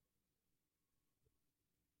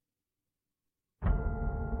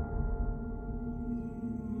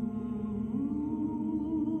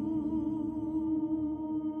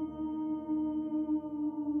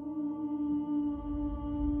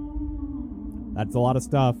 That's a lot of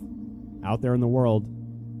stuff out there in the world.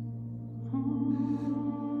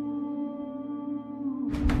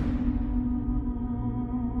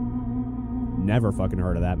 Never fucking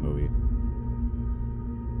heard of that movie.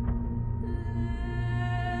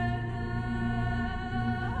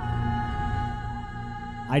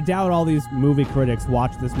 I doubt all these movie critics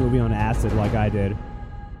watched this movie on acid like I did.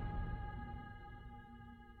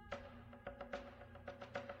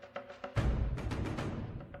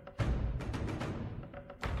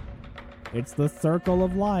 It's the circle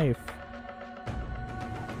of life.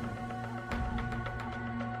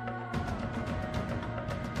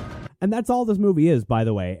 And that's all this movie is, by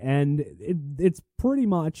the way. And it's pretty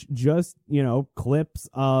much just, clips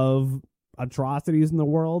of atrocities in the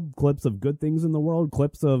world, clips of good things in the world,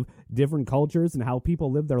 clips of different cultures and how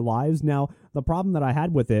people live their lives. Now, the problem that I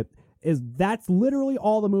had with it is that's literally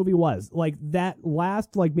all the movie was. Like, that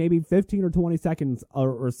last, maybe 15 or 20 seconds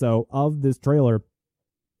or so of this trailer,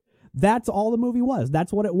 that's all the movie was.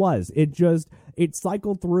 That's what it was. It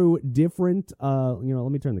cycled through different, let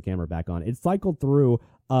me turn the camera back on. It cycled through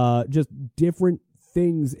just different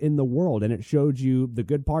things in the world, and it showed you the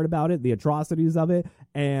good part about it, the atrocities of it,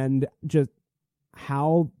 and just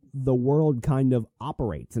how the world kind of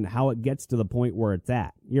operates and how it gets to the point where it's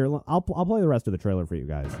at. I'll play the rest of the trailer for you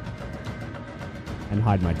guys and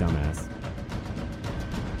hide my dumbass.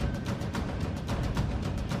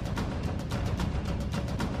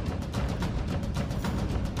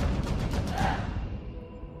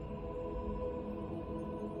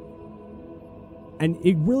 And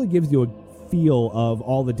it really gives you a feel of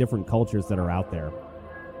all the different cultures that are out there.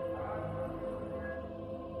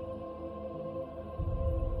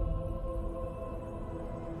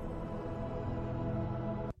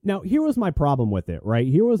 Now, here was my problem with it, right?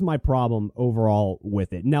 Here was my problem overall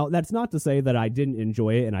with it. Now, that's not to say that I didn't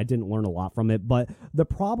enjoy it and I didn't learn a lot from it, but the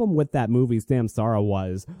problem with that movie,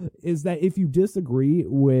 Samsara, is that if you disagree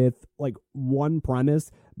with, one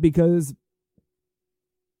premise, because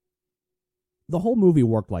the whole movie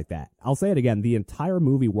worked like that. I'll say it again. The entire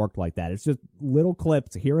movie worked like that. It's just little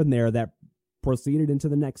clips here and there that proceeded into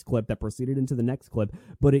the next clip,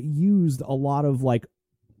 but it used a lot of,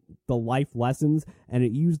 the life lessons, and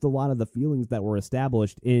it used a lot of the feelings that were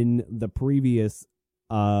established in the previous,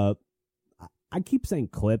 I keep saying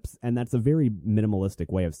clips, and that's a very minimalistic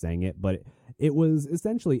way of saying it, but it was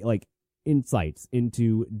essentially, insights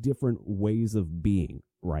into different ways of being,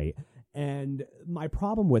 right? And my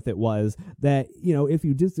problem with it was that, if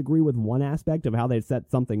you disagree with one aspect of how they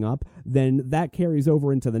set something up, then that carries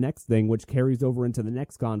over into the next thing, which carries over into the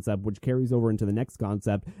next concept, which carries over into the next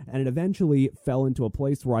concept. And it eventually fell into a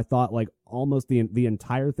place where I thought, almost the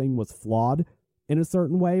entire thing was flawed in a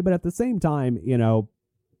certain way. But at the same time, you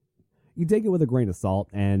take it with a grain of salt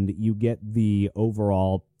and you get the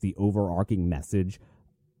overarching message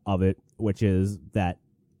of it, which is that,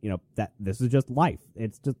 that this is just life.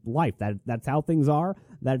 It's just life. That's how things are.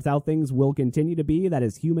 That's how things will continue to be. That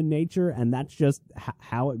is human nature, and that's just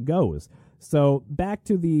how it goes. So back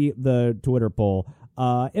to the Twitter poll.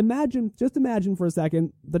 Imagine for a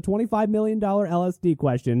second the $25 million LSD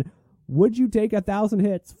question. Would you take 1,000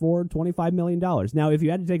 hits for $25 million? Now, if you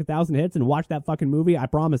had to take 1,000 hits and watch that fucking movie, I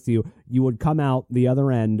promise you would come out the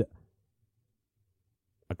other end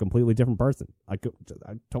a completely different person, a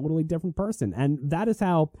totally different person. And that is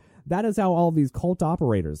how all these cult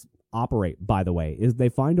operators operate, by the way, is they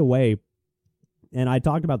find a way. And I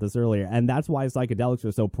talked about this earlier, and that's why psychedelics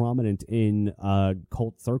are so prominent in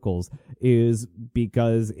cult circles, is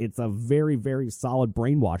because it's a very, very solid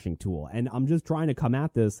brainwashing tool. And I'm just trying to come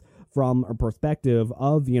at this from a perspective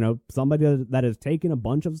of, somebody that has taken a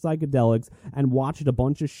bunch of psychedelics and watched a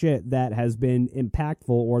bunch of shit that has been impactful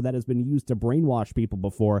or that has been used to brainwash people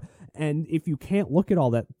before. And if you can't look at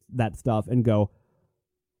all that stuff and go,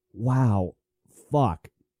 wow, fuck,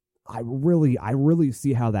 I really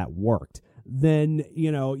see how that worked, then,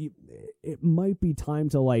 it might be time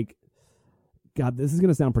to, God, this is going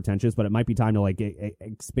to sound pretentious, but it might be time to,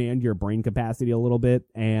 expand your brain capacity a little bit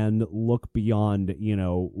and look beyond,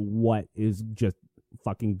 what is just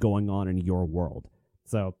fucking going on in your world.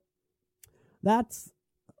 So that's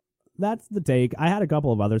the take. I had a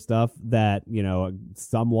couple of other stuff that,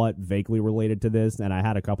 somewhat vaguely related to this, and I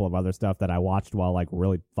had a couple of other stuff that I watched while,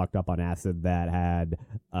 really fucked up on acid that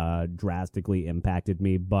had drastically impacted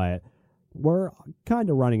me, but we're kind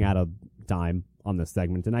of running out of time on this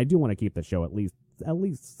segment, and I do want to keep the show at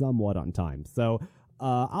least somewhat on time. So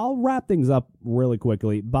I'll wrap things up really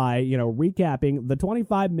quickly by, recapping the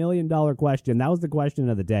 $25 million question. That was the question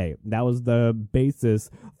of the day. That was the basis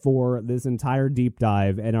for this entire deep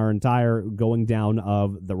dive and our entire going down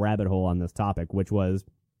of the rabbit hole on this topic, which was,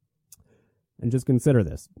 and just consider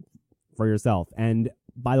this for yourself. And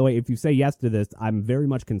by the way, if you say yes to this, I'm very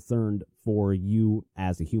much concerned for you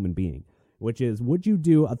as a human being, which is, would you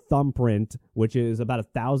do a thumbprint, which is about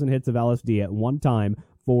 1,000 hits of LSD at one time,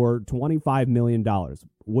 for $25 million?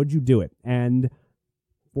 Would you do it? And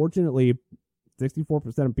fortunately,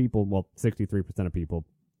 64% of people, well, 63% of people,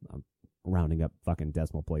 rounding up fucking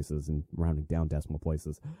decimal places and rounding down decimal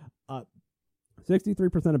places,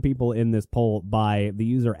 63% of people in this poll by the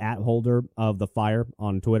user @holder of the fire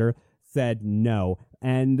on Twitter said no.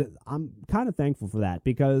 And I'm kind of thankful for that,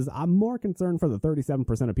 because I'm more concerned for the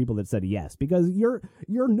 37% of people that said yes, because you're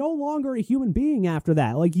no longer a human being after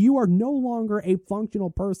that. Like, you are no longer a functional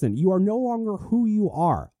person. You are no longer who you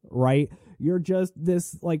are, right? You're just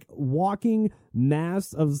this like walking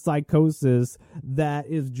mass of psychosis that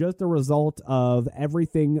is just a result of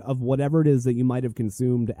everything of whatever it is that you might have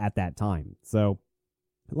consumed at that time. So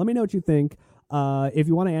let me know what you think. If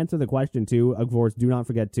you want to answer the question too, of course, do not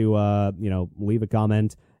forget to, leave a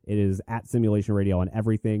comment. It is at Simulation Radio on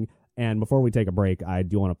everything. And before we take a break, I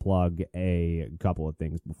do want to plug a couple of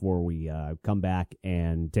things before we come back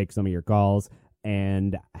and take some of your calls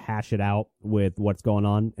and hash it out with what's going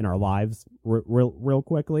on in our lives real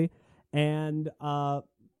quickly. And, I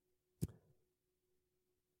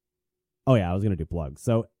was going to do plugs.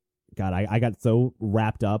 So, God, I got so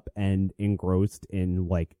wrapped up and engrossed in,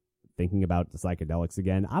 like, thinking about the psychedelics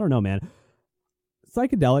again. I don't know, man.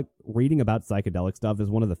 Reading about psychedelic stuff is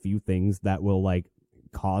one of the few things that will, like,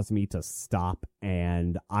 cause me to stop,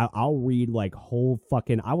 and I'll read, like,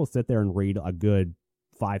 I will sit there and read a good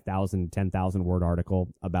 5,000, 10,000 word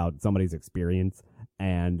article about somebody's experience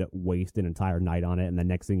and waste an entire night on it. And the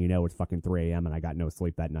next thing you know, it's fucking 3 a.m. and I got no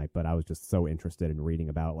sleep that night. But I was just so interested in reading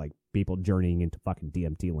about, like, people journeying into fucking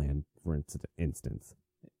DMT land, for instance.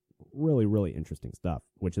 Really, really interesting stuff,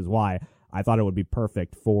 which is why I thought it would be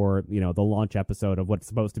perfect for, the launch episode of what's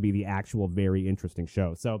supposed to be the actual very interesting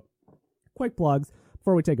show. So, quick plugs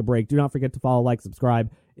before we take a break. Do not forget to follow, like,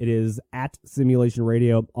 subscribe. It is at Simulation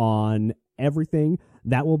Radio on everything.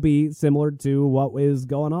 That will be similar to what is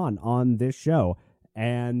going on this show.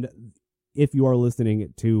 And if you are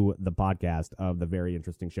listening to the podcast of the very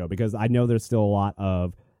interesting show, because I know there's still a lot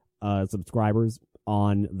of subscribers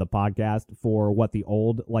on the podcast for what the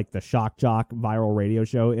old, like, the Shock Jock viral radio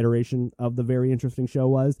show iteration of the very interesting show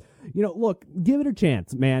was. Look, give it a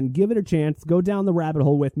chance, man. Give it a chance. Go down the rabbit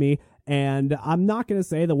hole with me. And I'm not going to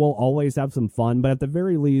say that we'll always have some fun, but at the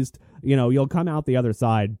very least, you'll come out the other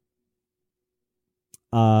side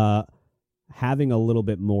having a little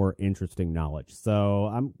bit more interesting knowledge. So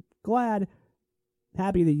I'm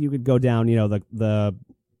happy that you could go down, the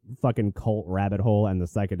fucking cult rabbit hole and the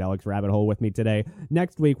psychedelics rabbit hole with me today.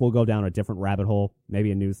 Next week, we'll go down a different rabbit hole,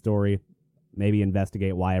 maybe a news story, maybe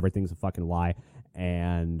investigate why everything's a fucking lie,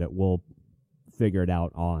 and we'll figure it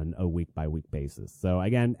out on a week-by-week basis. So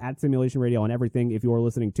again, at Simulation Radio on everything. If you are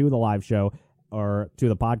listening to the live show or to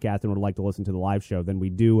the podcast and would like to listen to the live show, then we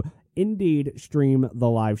do indeed stream the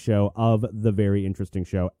live show of the very interesting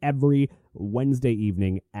show every Wednesday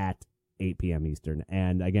evening at 8 p.m. Eastern.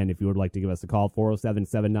 And again, if you would like to give us a call,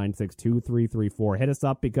 407-796-2334. Hit us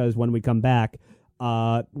up, because when we come back,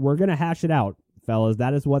 we're going to hash it out, fellas.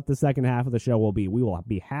 That is what the second half of the show will be. We will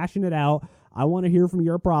be hashing it out. I want to hear from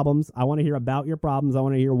your problems. I want to hear about your problems. I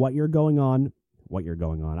want to hear what you're going on. I want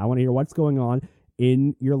to hear what's going on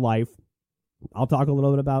in your life. I'll talk a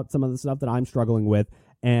little bit about some of the stuff that I'm struggling with,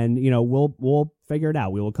 and, we'll figure it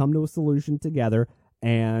out. We will come to a solution together,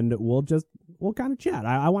 and we'll kind of chat.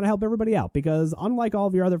 I want to help everybody out, because unlike all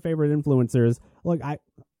of your other favorite influencers, look, I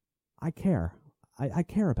care. I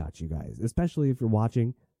care about you guys, especially if you're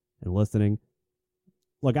watching and listening.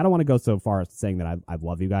 Look, I don't want to go so far as saying that I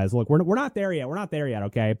love you guys. Look, we're not there yet. We're not there yet,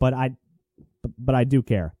 okay? But I do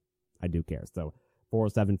care. I do care. So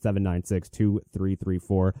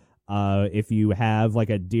 407-796-2334. If you have,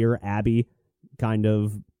 like, a Dear Abby kind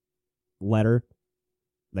of letter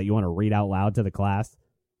that you want to read out loud to the class,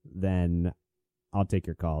 then I'll take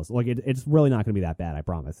your calls. Like, it's really not going to be that bad, I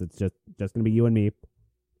promise. It's just going to be you and me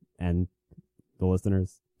and the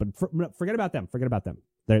listeners. But forget about them. Forget about them.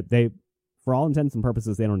 They, for all intents and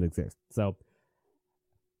purposes, they don't exist. So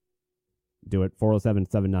do it,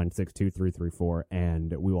 407-796-2334,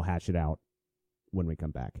 and we will hash it out when we come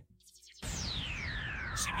back.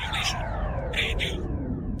 Simulation Radio.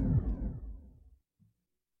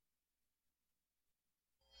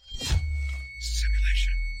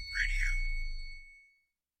 Simulation Radio.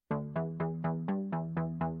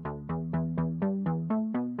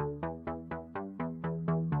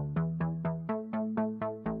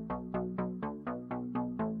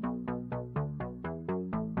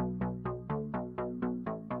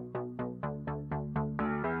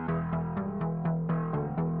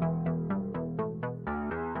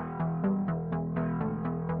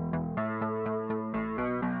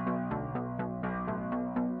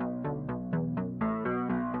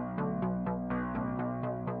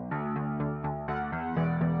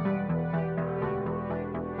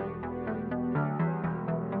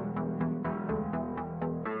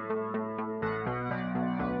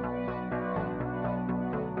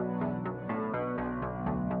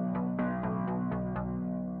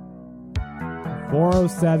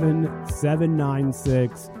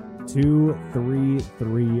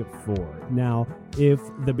 407-796-2334. Now, if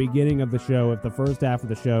the beginning of the show, if the first half of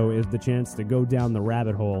the show is the chance to go down the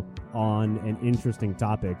rabbit hole on an interesting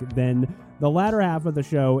topic, then the latter half of the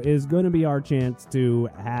show is going to be our chance to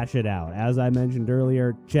hash it out. As I mentioned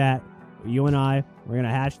earlier, chat, you and I, we're going to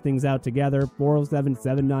hash things out together.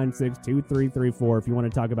 407-796-2334. If you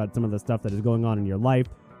want to talk about some of the stuff that is going on in your life,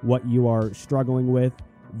 what you are struggling with,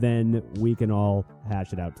 then we can all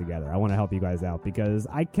hash it out together. I want to help you guys out because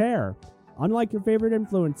I care. Unlike your favorite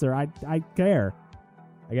influencer, I care.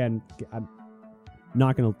 Again, I'm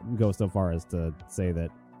not going to go so far as to say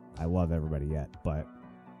that I love everybody yet, but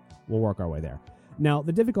we'll work our way there. Now,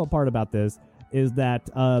 the difficult part about this is that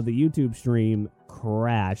the YouTube stream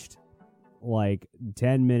crashed like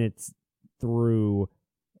 10 minutes through,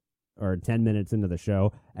 or 10 minutes into the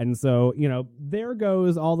show. And so, there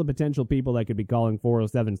goes all the potential people that could be calling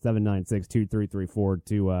 407-796-2334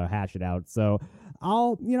 to hash it out. So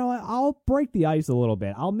I'll break the ice a little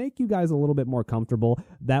bit. I'll make you guys a little bit more comfortable.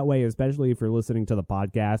 That way, especially if you're listening to the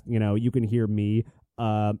podcast, you can hear me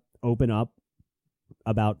open up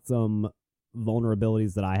about some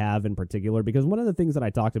vulnerabilities that I have in particular. Because one of the things that I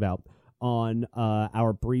talked about on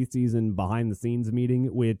our preseason behind the scenes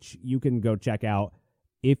meeting, which you can go check out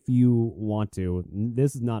if you want to.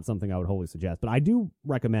 This is not something I would wholly suggest, but I do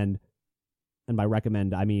recommend, and by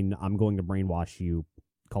recommend, I mean I'm going to brainwash you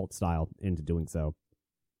cult style into doing so.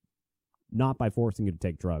 Not by forcing you to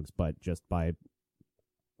take drugs, but just by,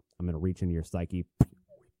 I'm going to reach into your psyche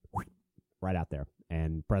right out there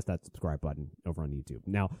and press that subscribe button over on YouTube.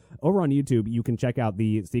 Now, over on YouTube, you can check out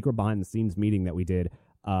the secret behind the scenes meeting that we did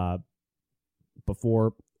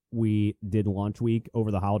before we did launch week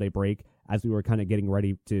over the holiday break, as we were kind of getting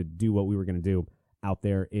ready to do what we were going to do out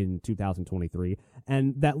there in 2023.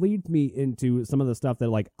 And that leads me into some of the stuff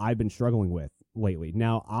that I've been struggling with lately.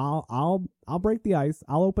 Now, I'll break the ice.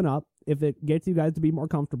 I'll open up if it gets you guys to be more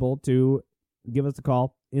comfortable to give us a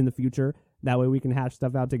call in the future. That way we can hash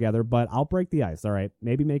stuff out together, but I'll break the ice. All right.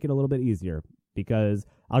 Maybe make it a little bit easier because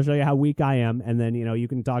I'll show you how weak I am. And then, you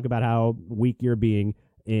can talk about how weak you're being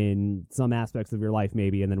in some aspects of your life,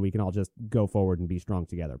 maybe, and then we can all just go forward and be strong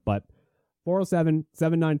together. But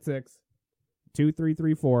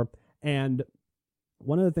 407-796-2334. And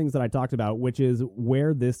one of the things that I talked about, which is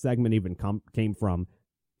where this segment even came from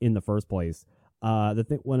in the first place,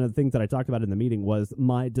 one of the things that I talked about in the meeting was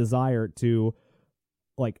my desire to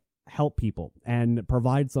help people and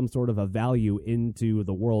provide some sort of a value into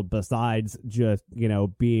the world besides just,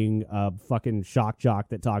 being a fucking shock jock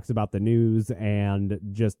that talks about the news and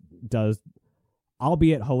just does,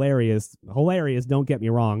 albeit hilarious, don't get me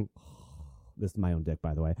wrong. This is my own dick,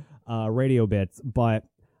 by the way, radio bits, but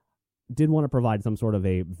did want to provide some sort of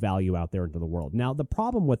a value out there into the world. Now, the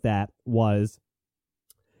problem with that was,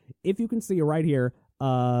 if you can see right here,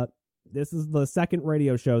 this is the second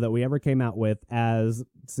radio show that we ever came out with as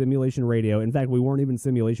Simulation Radio. In fact, we weren't even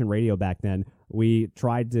Simulation Radio back then. We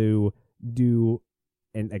tried to do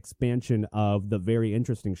an expansion of the Very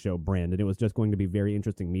Interesting Show brand, and it was just going to be Very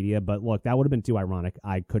Interesting Media. But look, that would have been too ironic.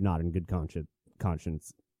 I could not in good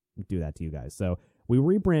conscience do that to you guys. So we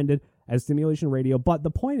rebranded as Simulation Radio. But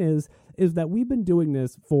the point is that we've been doing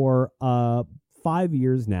this for 5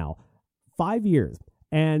 years now. 5 years.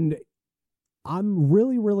 And I'm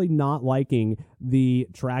really, really not liking the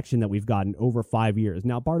traction that we've gotten over 5 years.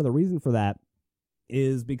 Now, part of the reason for that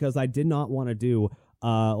is because I did not want to do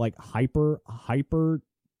hyper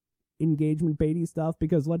engagement baity stuff,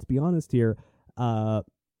 because let's be honest here, a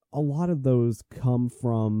lot of those come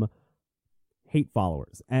from hate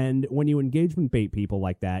followers. And when you engagement bait people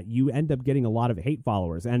like that, you end up getting a lot of hate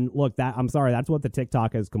followers. And look, I'm sorry, that's what the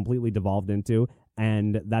TikTok has completely devolved into.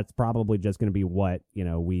 And that's probably just going to be what,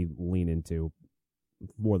 we lean into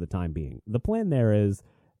for the time being. The plan there is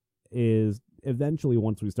eventually,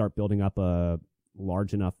 once we start building up a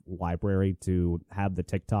large enough library to have the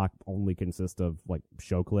TikTok only consist of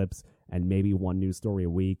show clips and maybe one news story a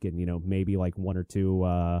week, and, maybe one or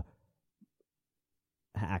two,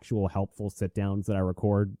 actual helpful sit down and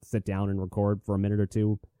record for a minute or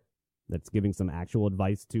two that's giving some actual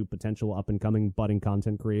advice to potential up and coming budding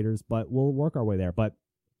content creators. But we'll work our way there. But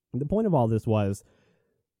the point of all this was,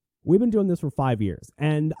 we've been doing this for 5 years,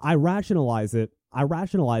 and I rationalize it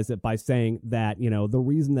by saying that, the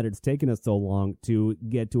reason that it's taken us so long to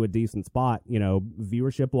get to a decent spot,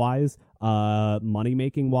 viewership wise, money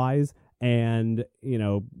making wise, and,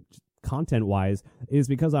 content wise, is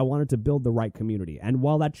because I wanted to build the right community. And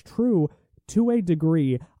while that's true to a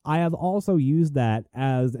degree, I have also used that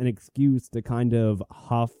as an excuse to kind of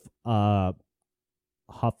huff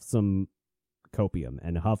some copium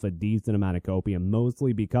and huff a decent amount of copium,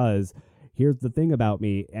 mostly because here's the thing about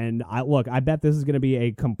me, and I bet this is going to be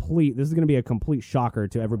a complete shocker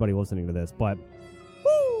to everybody listening to this, but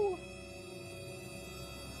woo,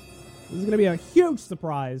 this is going to be a huge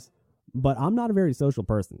surprise. But I'm not a very social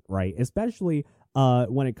person, right? Especially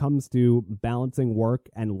when it comes to balancing work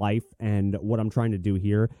and life and what I'm trying to do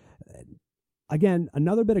here. Again,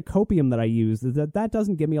 another bit of copium that I use is that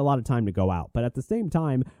doesn't give me a lot of time to go out. But at the same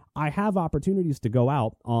time, I have opportunities to go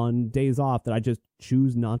out on days off that I just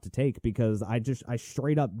choose not to take because I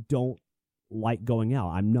straight up don't like going out.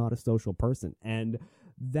 I'm not a social person. And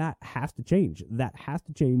that has to change. That has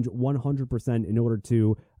to change 100% in order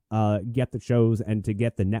to get the shows and to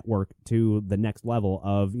get the network to the next level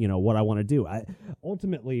of, what I want to do.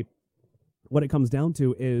 Ultimately, what it comes down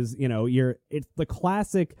to is, it's the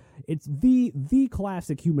classic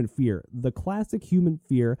human fear, the classic human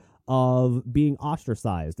fear of being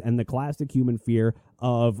ostracized and the classic human fear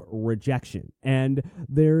of rejection. And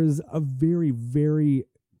there's a very, very,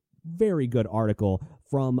 very good article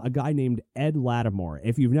from a guy named Ed Lattimore.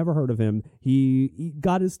 If you've never heard of him, he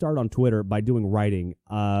got his start on Twitter by doing writing.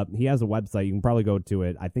 He has a website. You can probably go to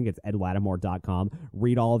it. I think it's edlattimore.com.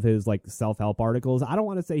 Read all of his self-help articles. I don't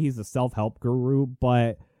want to say he's a self-help guru,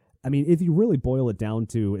 but I mean, if you really boil it down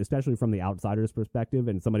to, especially from the outsider's perspective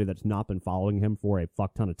and somebody that's not been following him for a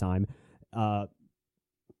fuck ton of time,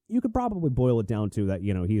 you could probably boil it down to that,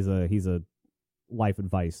 he's a life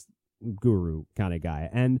advice guru kind of guy.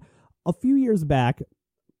 And a few years back,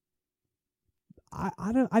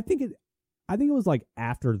 I think it was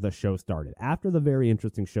after the show started, after the very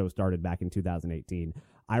interesting show started back in 2018,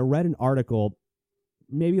 I read an article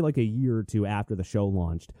maybe a year or two after the show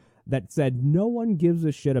launched that said, no one gives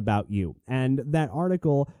a shit about you. And that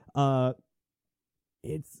article, I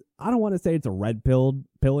don't want to say it's a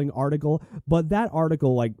pilling article, but that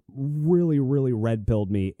article really, really red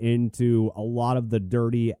pilled me into a lot of the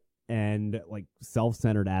dirty and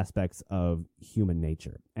self-centered aspects of human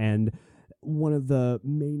nature. And one of the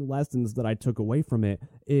main lessons that I took away from it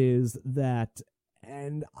is that,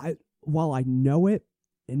 and while I know it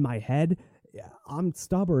in my head, I'm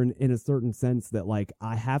stubborn in a certain sense that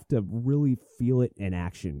I have to really feel it in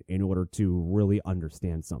action in order to really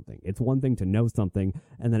understand something. It's one thing to know something,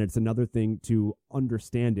 and then it's another thing to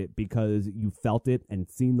understand it because you felt it and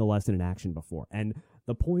seen the lesson in action before. And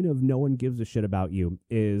the point of no one gives a shit about you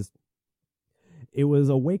is, it was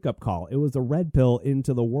a wake-up call. It was a red pill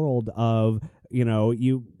into the world of,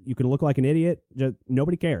 you can look like an idiot. Just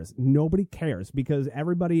nobody cares. Nobody cares because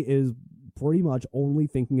everybody is pretty much only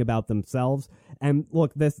thinking about themselves. And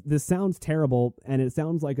look, this sounds terrible, and it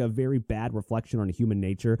sounds like a very bad reflection on human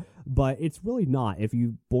nature, but it's really not if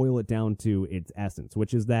you boil it down to its essence,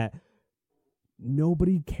 which is that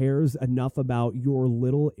nobody cares enough about your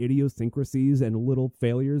little idiosyncrasies and little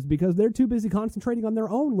failures because they're too busy concentrating on their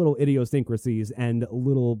own little idiosyncrasies and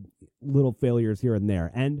little failures here and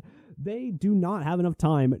there. And they do not have enough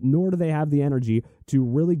time, nor do they have the energy to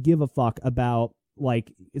really give a fuck about,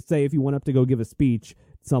 say if you went up to go give a speech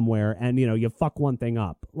somewhere and, you fuck one thing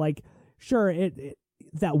up. Sure,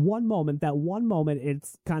 that one moment,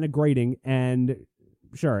 it's kind of grating, and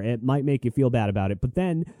sure, it might make you feel bad about it, but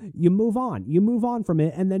then you move on from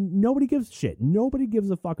it, and then nobody gives a shit. Nobody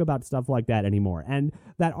gives a fuck about stuff like that anymore. And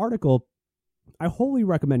that article, I wholly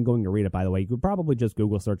recommend going to read it, by the way. You could probably just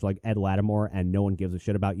Google search Ed Lattimore and no one gives a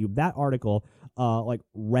shit about you. That article,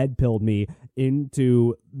 red pilled me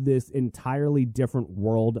into this entirely different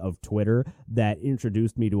world of Twitter that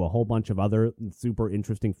introduced me to a whole bunch of other super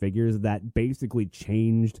interesting figures that basically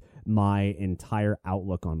changed my entire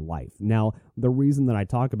outlook on life. Now, the reason that I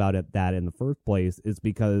talk about that in the first place is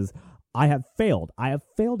because I have failed. I have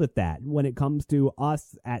failed at that when it comes to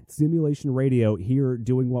us at Simulation Radio here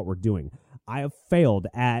doing what we're doing. I have failed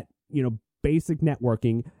at, basic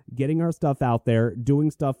networking, getting our stuff out there, doing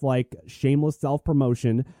stuff like shameless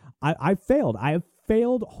self-promotion. I failed. I have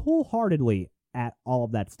failed wholeheartedly at all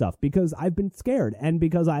of that stuff because I've been scared and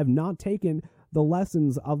because I have not taken the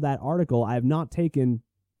lessons of that article. I have not taken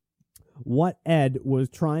what Ed was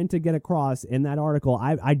trying to get across in that article.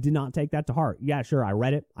 I did not take that to heart. Yeah, sure, I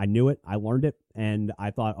read it, I knew it, I learned it, and I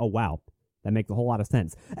thought, oh, wow, that makes a whole lot of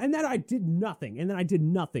sense. And then I did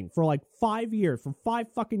nothing, for 5 years, for 5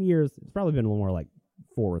 fucking years. It's probably been more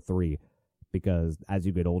 4 or 3, because as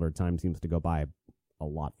you get older, time seems to go by a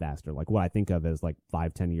lot faster. What I think of as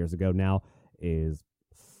 5-10 years ago now was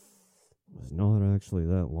not actually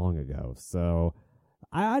that long ago. So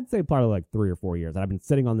I'd say probably 3 or 4 years that I've been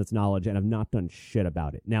sitting on this knowledge and have not done shit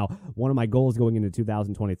about it. Now, one of my goals going into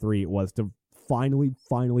 2023 was to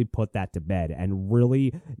finally put that to bed and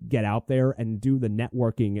really get out there and do the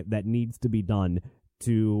networking that needs to be done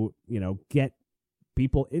to, get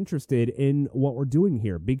people interested in what we're doing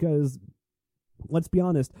here. Because let's be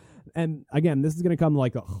honest, and again, this is going to come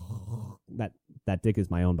like that dick is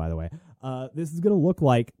my own, by the way. This is going to look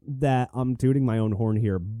like that I'm tooting my own horn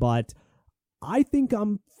here, but I think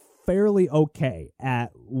I'm fairly okay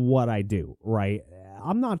at what I do, right?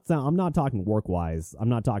 I'm not talking work-wise. I'm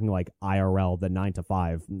not talking like IRL, the 9 to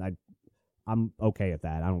 5. I'm okay at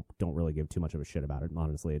that. I don't really give too much of a shit about it,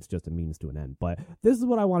 honestly. It's just a means to an end. But this is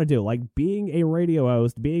what I want to do. Like, being a radio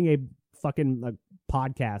host, being a fucking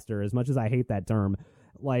podcaster, as much as I hate that term,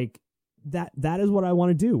 like, that is what I want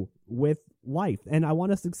to do with life, and I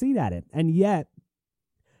want to succeed at it. And yet,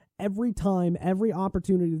 every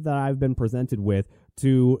opportunity that I've been presented with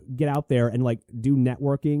to get out there and like do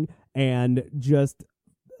networking and just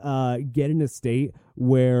get in a state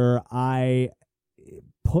where I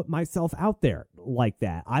put myself out there like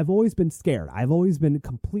that, I've always been scared. I've always been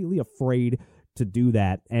completely afraid to do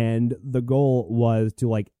that, and the goal was to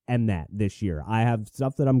like end that this year. I have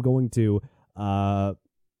stuff that I'm going to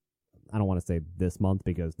I don't want to say this month,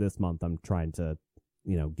 because this month I'm trying to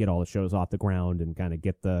get all the shows off the ground and kind of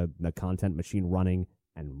get the content machine running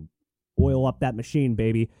and oil up that machine,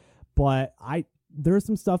 baby. But there's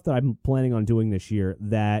some stuff that I'm planning on doing this year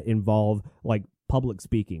that involve like public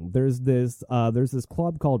speaking. There's this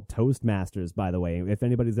club called Toastmasters, by the way. If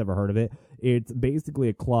anybody's ever heard of it, it's basically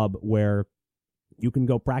a club where you can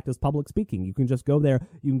go practice public speaking. You can just go there,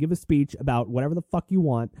 you can give a speech about whatever the fuck you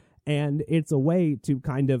want, and it's a way to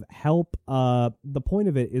kind of help. The point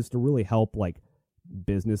of it is to really help like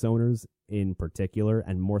business owners in particular,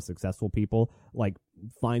 and more successful people, like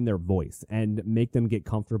find their voice and make them get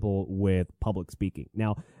comfortable with public speaking.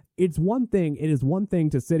 Now, it is one thing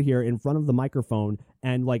to sit here in front of the microphone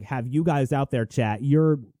and like have you guys out there chat.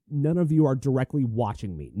 None of you are directly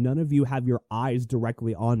watching me. None of you have your eyes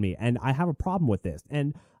directly on me. And I have a problem with this.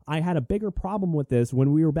 And I had a bigger problem with this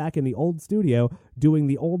when we were back in the old studio doing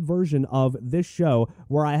the old version of this show,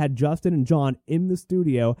 where I had Justin and John in the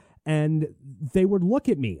studio, and they would look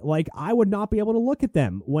at me like I would not be able to look at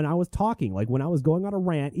them when I was talking, like when I was going on a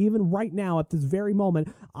rant. Even right now, at this very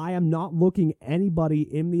moment, I am not looking anybody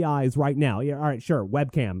in the eyes right now. Yeah, all right, sure,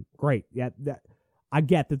 webcam, great. Yeah, I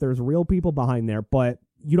get that there's real people behind there, but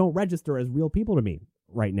you don't register as real people to me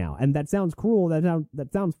right now. And that sounds cruel.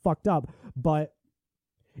 That sounds fucked up, but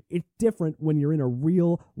it's different when you're in a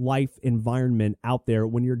real life environment out there,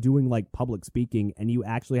 when you're doing like public speaking and you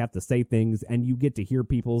actually have to say things and you get to hear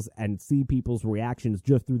people's and see people's reactions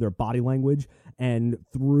just through their body language and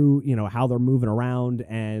through, how they're moving around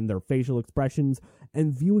and their facial expressions,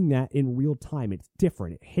 and viewing that in real time. It's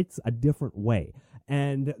different. It hits a different way.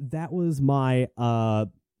 And that was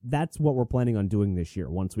that's what we're planning on doing this year.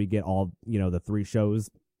 Once we get all, the 3 shows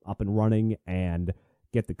up and running and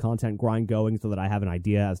get the content grind going, so that I have an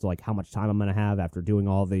idea as to like how much time I'm going to have after doing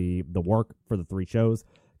all the work for the 3 shows.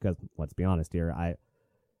 Because let's be honest here,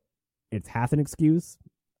 it's half an excuse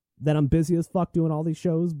that I'm busy as fuck doing all these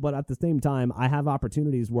shows, but at the same time, I have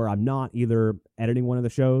opportunities where I'm not either editing one of the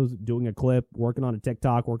shows, doing a clip, working on a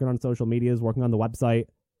TikTok, working on social medias, working on the website.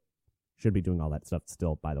 Should be doing all that stuff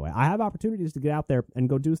still, by the way. I have opportunities to get out there and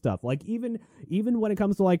go do stuff. Like even when it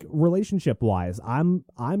comes to like relationship wise, I'm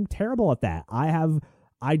terrible at that. I am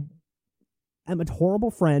a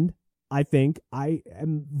horrible friend. I think I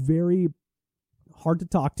am very hard to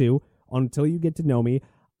talk to until you get to know me.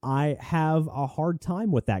 I have a hard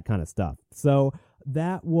time with that kind of stuff. So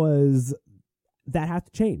that has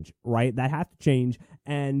to change, right? That has to change.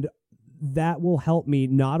 And that will help me.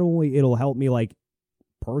 Not only it'll help me like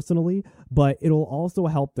personally, but it'll also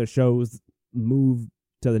help the shows move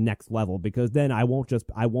to the next level, because then I won't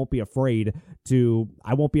be afraid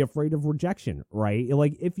of rejection, right?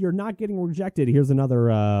 Like, if you're not getting rejected, here's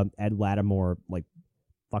another Ed Lattimore like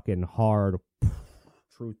fucking hard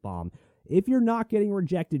truth bomb. If you're not getting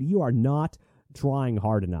rejected, you are not trying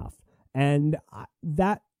hard enough. And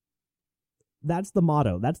that's the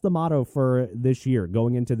motto. That's the motto for this year,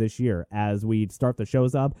 going into this year, as we start the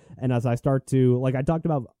shows up. And as I start to, like I talked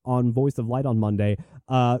about on Voice of Light on Monday,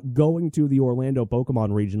 going to the Orlando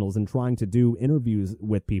Pokemon regionals and trying to do interviews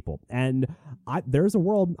with people. And there's a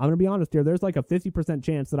world, I'm going to be honest here, there's like a 50%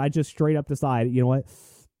 chance that I just straight up decide, you know what,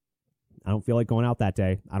 I don't feel like going out that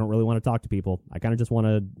day. I don't really want to talk to people. I kind of just want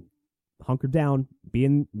to hunker down, be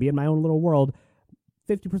in my own little world.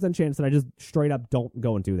 50% chance that I just straight up don't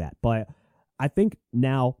go and do that. But I think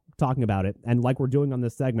now, talking about it, and like we're doing on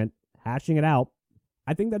this segment, hashing it out,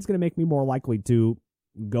 I think that's going to make me more likely to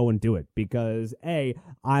go and do it, because A,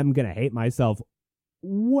 I'm going to hate myself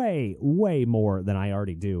way, way more than I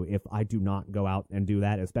already do if I do not go out and do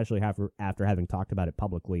that, especially after having talked about it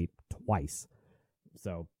publicly twice.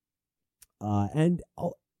 So,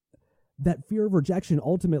 that fear of rejection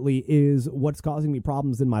ultimately is what's causing me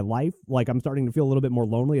problems in my life. Like, I'm starting to feel a little bit more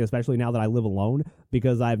lonely, especially now that I live alone,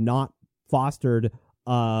 because I've not fostered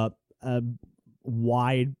a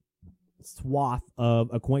wide swath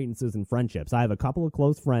of acquaintances and friendships. I have a couple of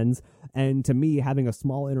close friends, and to me, having a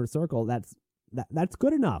small inner circle, that's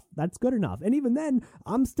good enough. That's good enough. And even then,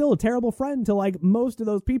 I'm still a terrible friend to like most of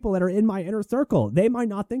those people that are in my inner circle. They might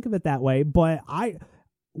not think of it that way, but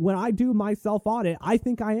when I do my self-audit, I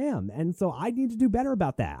think I am. And so I need to do better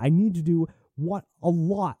about that. I need to do a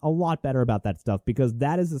lot better about that stuff, because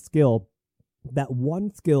that is a skill, that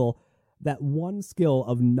one skill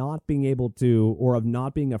of not being able to, or of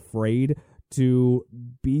not being afraid to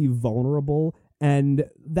be vulnerable. And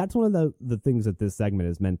that's one of the things that this segment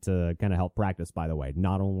is meant to kind of help practice, by the way,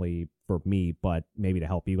 not only for me, but maybe to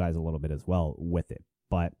help you guys a little bit as well with it.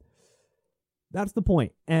 But that's the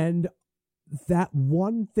point. And that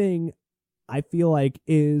one thing I feel like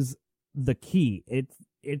is the key.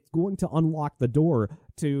 It's going to unlock the door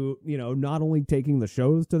to, not only taking the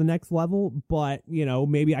shows to the next level, but,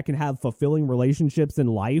 maybe I can have fulfilling relationships in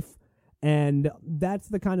life. And that's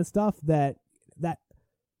the kind of stuff that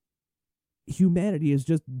humanity is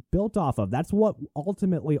just built off of. That's what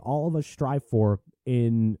ultimately all of us strive for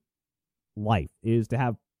in life, is to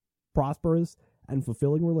have prosperous and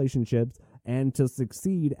fulfilling relationships and to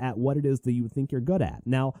succeed at what it is that you think you're good at.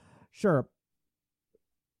 Now, sure,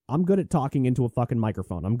 I'm good at talking into a fucking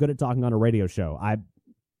microphone. I'm good at talking on a radio show.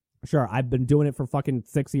 I've been doing it for fucking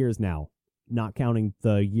 6 years now, not counting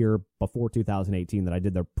the year before 2018 that I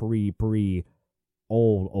did the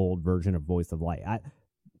old version of Voice of Light.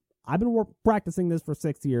 I've been practicing this for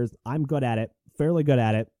 6 years. I'm good at it, fairly good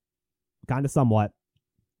at it, kind of somewhat.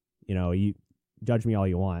 You judge me all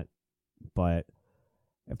you want, but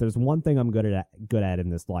if there's one thing I'm good at in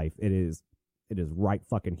this life, it is right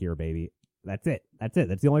fucking here, baby. That's it.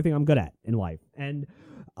 That's the only thing I'm good at in life. And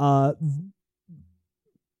that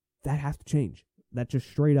has to change. That just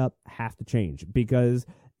straight up has to change, because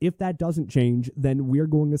if that doesn't change, then we're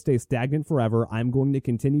going to stay stagnant forever. I'm going to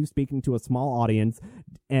continue speaking to a small audience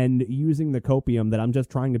and using the copium that I'm just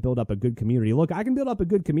trying to build up a good community. Look, I can build up a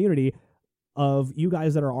good community of you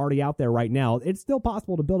guys that are already out there right now. It's still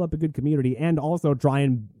possible to build up a good community and also try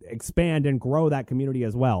and expand and grow that community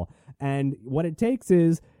as well. And what it takes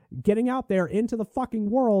is getting out there into the fucking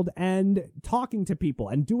world and talking to people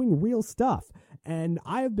and doing real stuff. And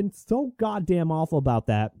I have been so goddamn awful about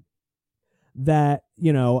that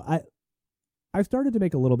I started to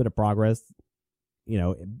make a little bit of progress,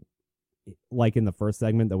 like in the first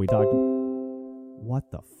segment that we talked.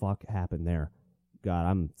 What the fuck happened there? God,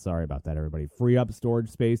 I'm sorry about that, everybody. Free up storage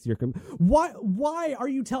space. Why are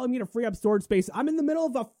you telling me to free up storage space? I'm in the middle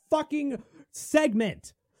of a fucking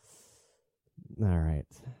segment. All right.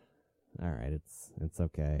 It's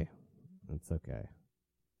okay. It's okay.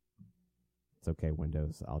 It's okay,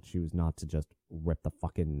 Windows. I'll choose not to just rip the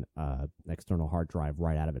fucking external hard drive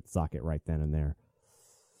right out of its socket right then and there.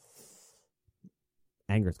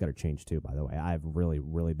 Anger's got to change too, by the way. I have really,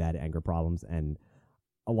 really bad anger problems, and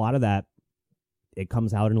a lot of that, it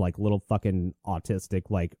comes out in like little fucking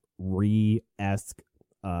autistic, like esque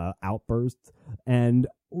outbursts. And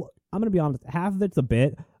look, I'm going to be honest, half of it's a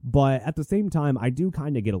bit, but at the same time, I do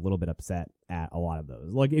kind of get a little bit upset at a lot of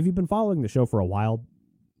those. Like, if you've been following the show for a while,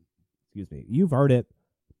 you've heard it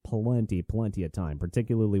plenty of time,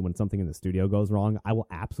 particularly when something in the studio goes wrong. I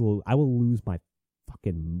will lose my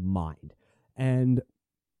fucking mind. And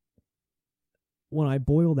when I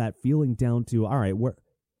boil that feeling down to, all right,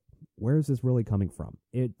 where is this really coming from?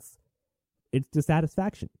 It's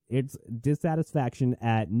dissatisfaction. It's dissatisfaction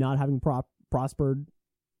at not having prospered,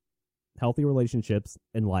 healthy relationships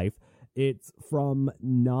in life. It's from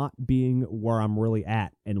not being where I'm really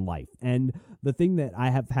at in life. And the thing that I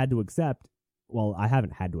have had to accept, well, I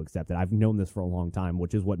haven't had to accept it. I've known this for a long time,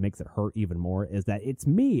 which is what makes it hurt even more, is that it's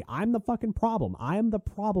me. I'm the fucking problem. I am the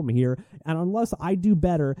problem here. And unless I do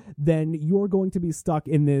better, then you're going to be stuck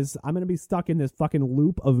in this. I'm going to be stuck in this fucking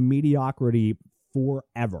loop of mediocrity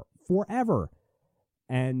forever.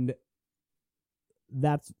 And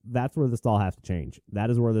that's where this all has to change. That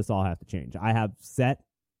is where this all has to change. I have set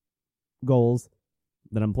goals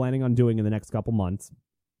that I'm planning on doing in the next couple months.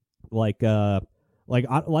 Like I'm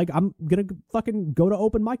gonna fucking go to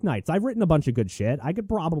open mic nights. I've written a bunch of good shit. I could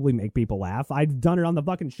probably make people laugh. I've done it on the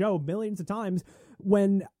fucking show millions of times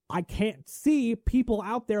when I can't see people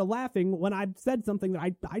out there laughing when I've said something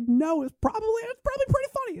that I know is probably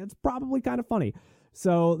pretty funny. It's probably kind of funny.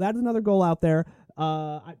 So that's another goal out there.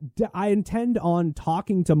 I intend on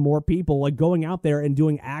talking to more people, like going out there and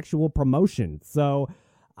doing actual promotion. So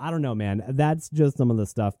I don't know, man. That's just some of the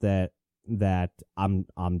stuff that I'm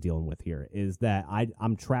dealing with here, is that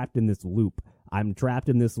I'm trapped in this loop. I'm trapped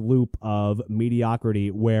in this loop of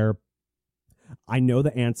mediocrity where I know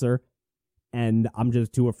the answer and I'm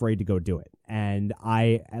just too afraid to go do it. And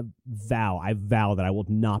I vow that I will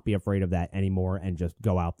not be afraid of that anymore and just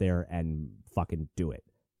go out there and fucking do it.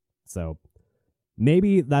 So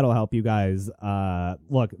maybe that'll help you guys.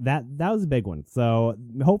 Look, that was a big one. So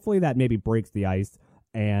hopefully that maybe breaks the ice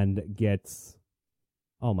and gets...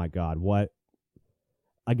 Oh my God, what?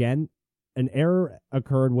 Again, an error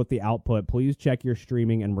occurred with the output. Please check your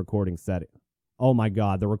streaming and recording setting. Oh my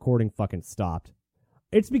God, the recording fucking stopped.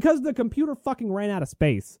 It's because the computer fucking ran out of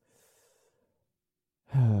space.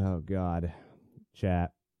 Oh God.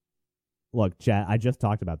 Chat. Look, chat, I just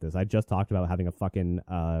talked about this. I just talked about having a fucking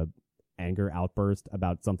anger outburst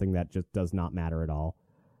about something that just does not matter at all.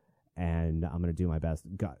 And I'm going to do my best.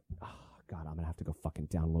 God, I'm going to have to go fucking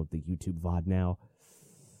download the YouTube VOD now.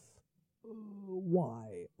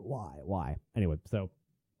 Why? Anyway, so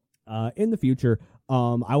in the future,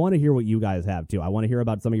 I want to hear what you guys have too. I want to hear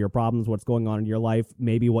about some of your problems, what's going on in your life,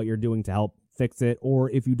 maybe what you're doing to help fix it, or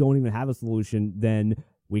if you don't even have a solution, then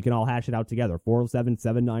we can all hash it out together.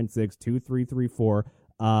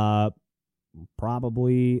 407-796-2334.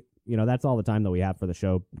 Probably, that's all the time that we have for the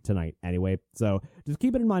show tonight anyway. So just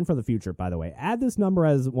keep it in mind for the future, by the way. Add this number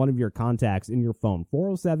as one of your contacts in your phone,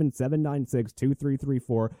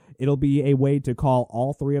 407-796-2334. It'll be a way to call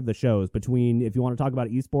all three of the shows between, if you want to talk about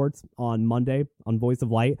esports on Monday on Voice of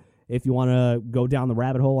Light, if you want to go down the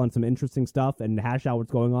rabbit hole on some interesting stuff and hash out what's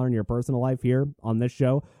going on in your personal life here on this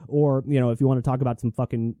show, or, if you want to talk about some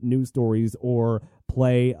fucking news stories or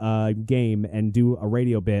play a game and do a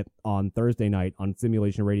radio bit on Thursday night on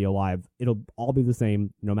Simulation Radio Live, it'll all be the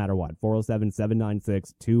same no matter what.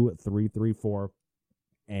 407-796-2334.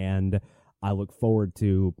 And I look forward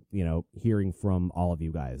to, hearing from all of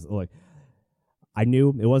you guys. Look, I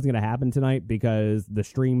knew it wasn't going to happen tonight because the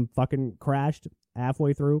stream fucking crashed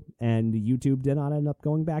halfway through and YouTube did not end up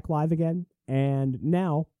going back live again. And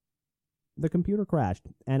now the computer crashed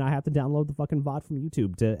and I have to download the fucking VOD from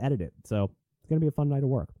YouTube to edit it. So it's going to be a fun night of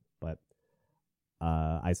work, but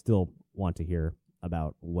I still want to hear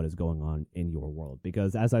about what is going on in your world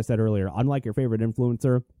because, as I said earlier, unlike your favorite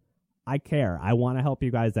influencer, I care. I want to help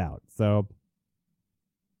you guys out. So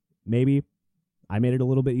maybe I made it a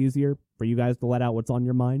little bit easier for you guys to let out what's on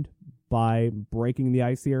your mind by breaking the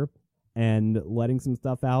ice here and letting some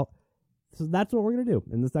stuff out. So that's what we're going to do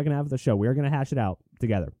in the second half of the show. We are going to hash it out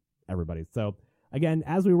together, everybody. So again,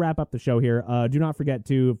 as we wrap up the show here, do not forget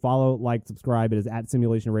to follow, like, subscribe. It is at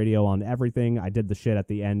Simulation Radio on everything. I did the shit at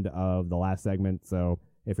the end of the last segment. So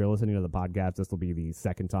if you're listening to the podcast, this will be the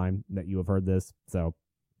second time that you have heard this. So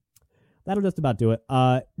that'll just about do it.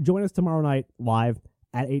 Join us tomorrow night live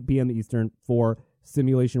at 8 p.m. Eastern for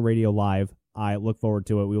Simulation Radio Live. I look forward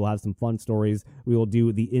to it. We will have some fun stories. We will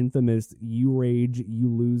do the infamous You Rage, You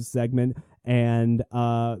Lose segment. And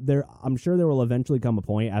I'm sure there will eventually come a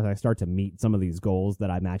point as I start to meet some of these goals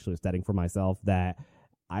that I'm actually setting for myself that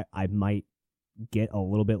I might get a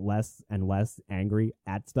little bit less and less angry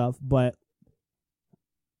at stuff. But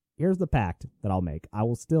here's the pact that I'll make. I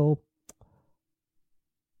think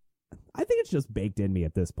it's just baked in me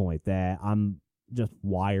at this point that I'm just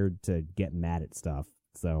wired to get mad at stuff.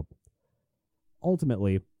 So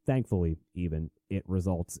ultimately, thankfully, even, it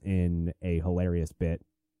results in a hilarious bit.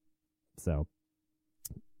 So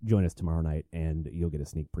join us tomorrow night, and you'll get a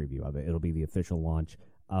sneak preview of it. It'll be the official launch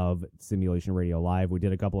of Simulation Radio Live. We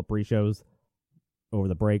did a couple of pre-shows over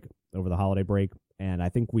the holiday break, and I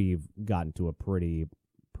think we've gotten to a pretty,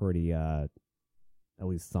 at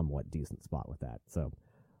least somewhat decent spot with that. So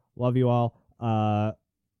love you all.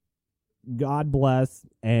 God bless,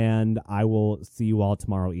 and I will see you all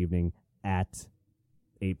tomorrow evening at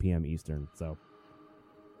 8 p.m. Eastern. So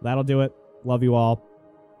that'll do it. Love you all.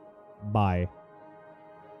 Bye.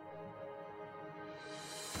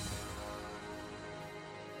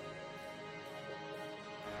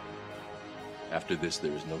 After this,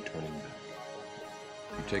 there is no turning back.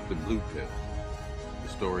 You take the blue pill. The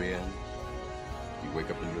story ends. You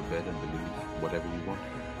wake up in your bed and believe whatever you want.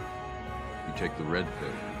 You take the red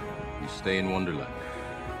pill. You stay in Wonderland.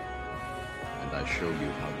 And I show you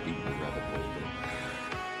how deep the rabbit hole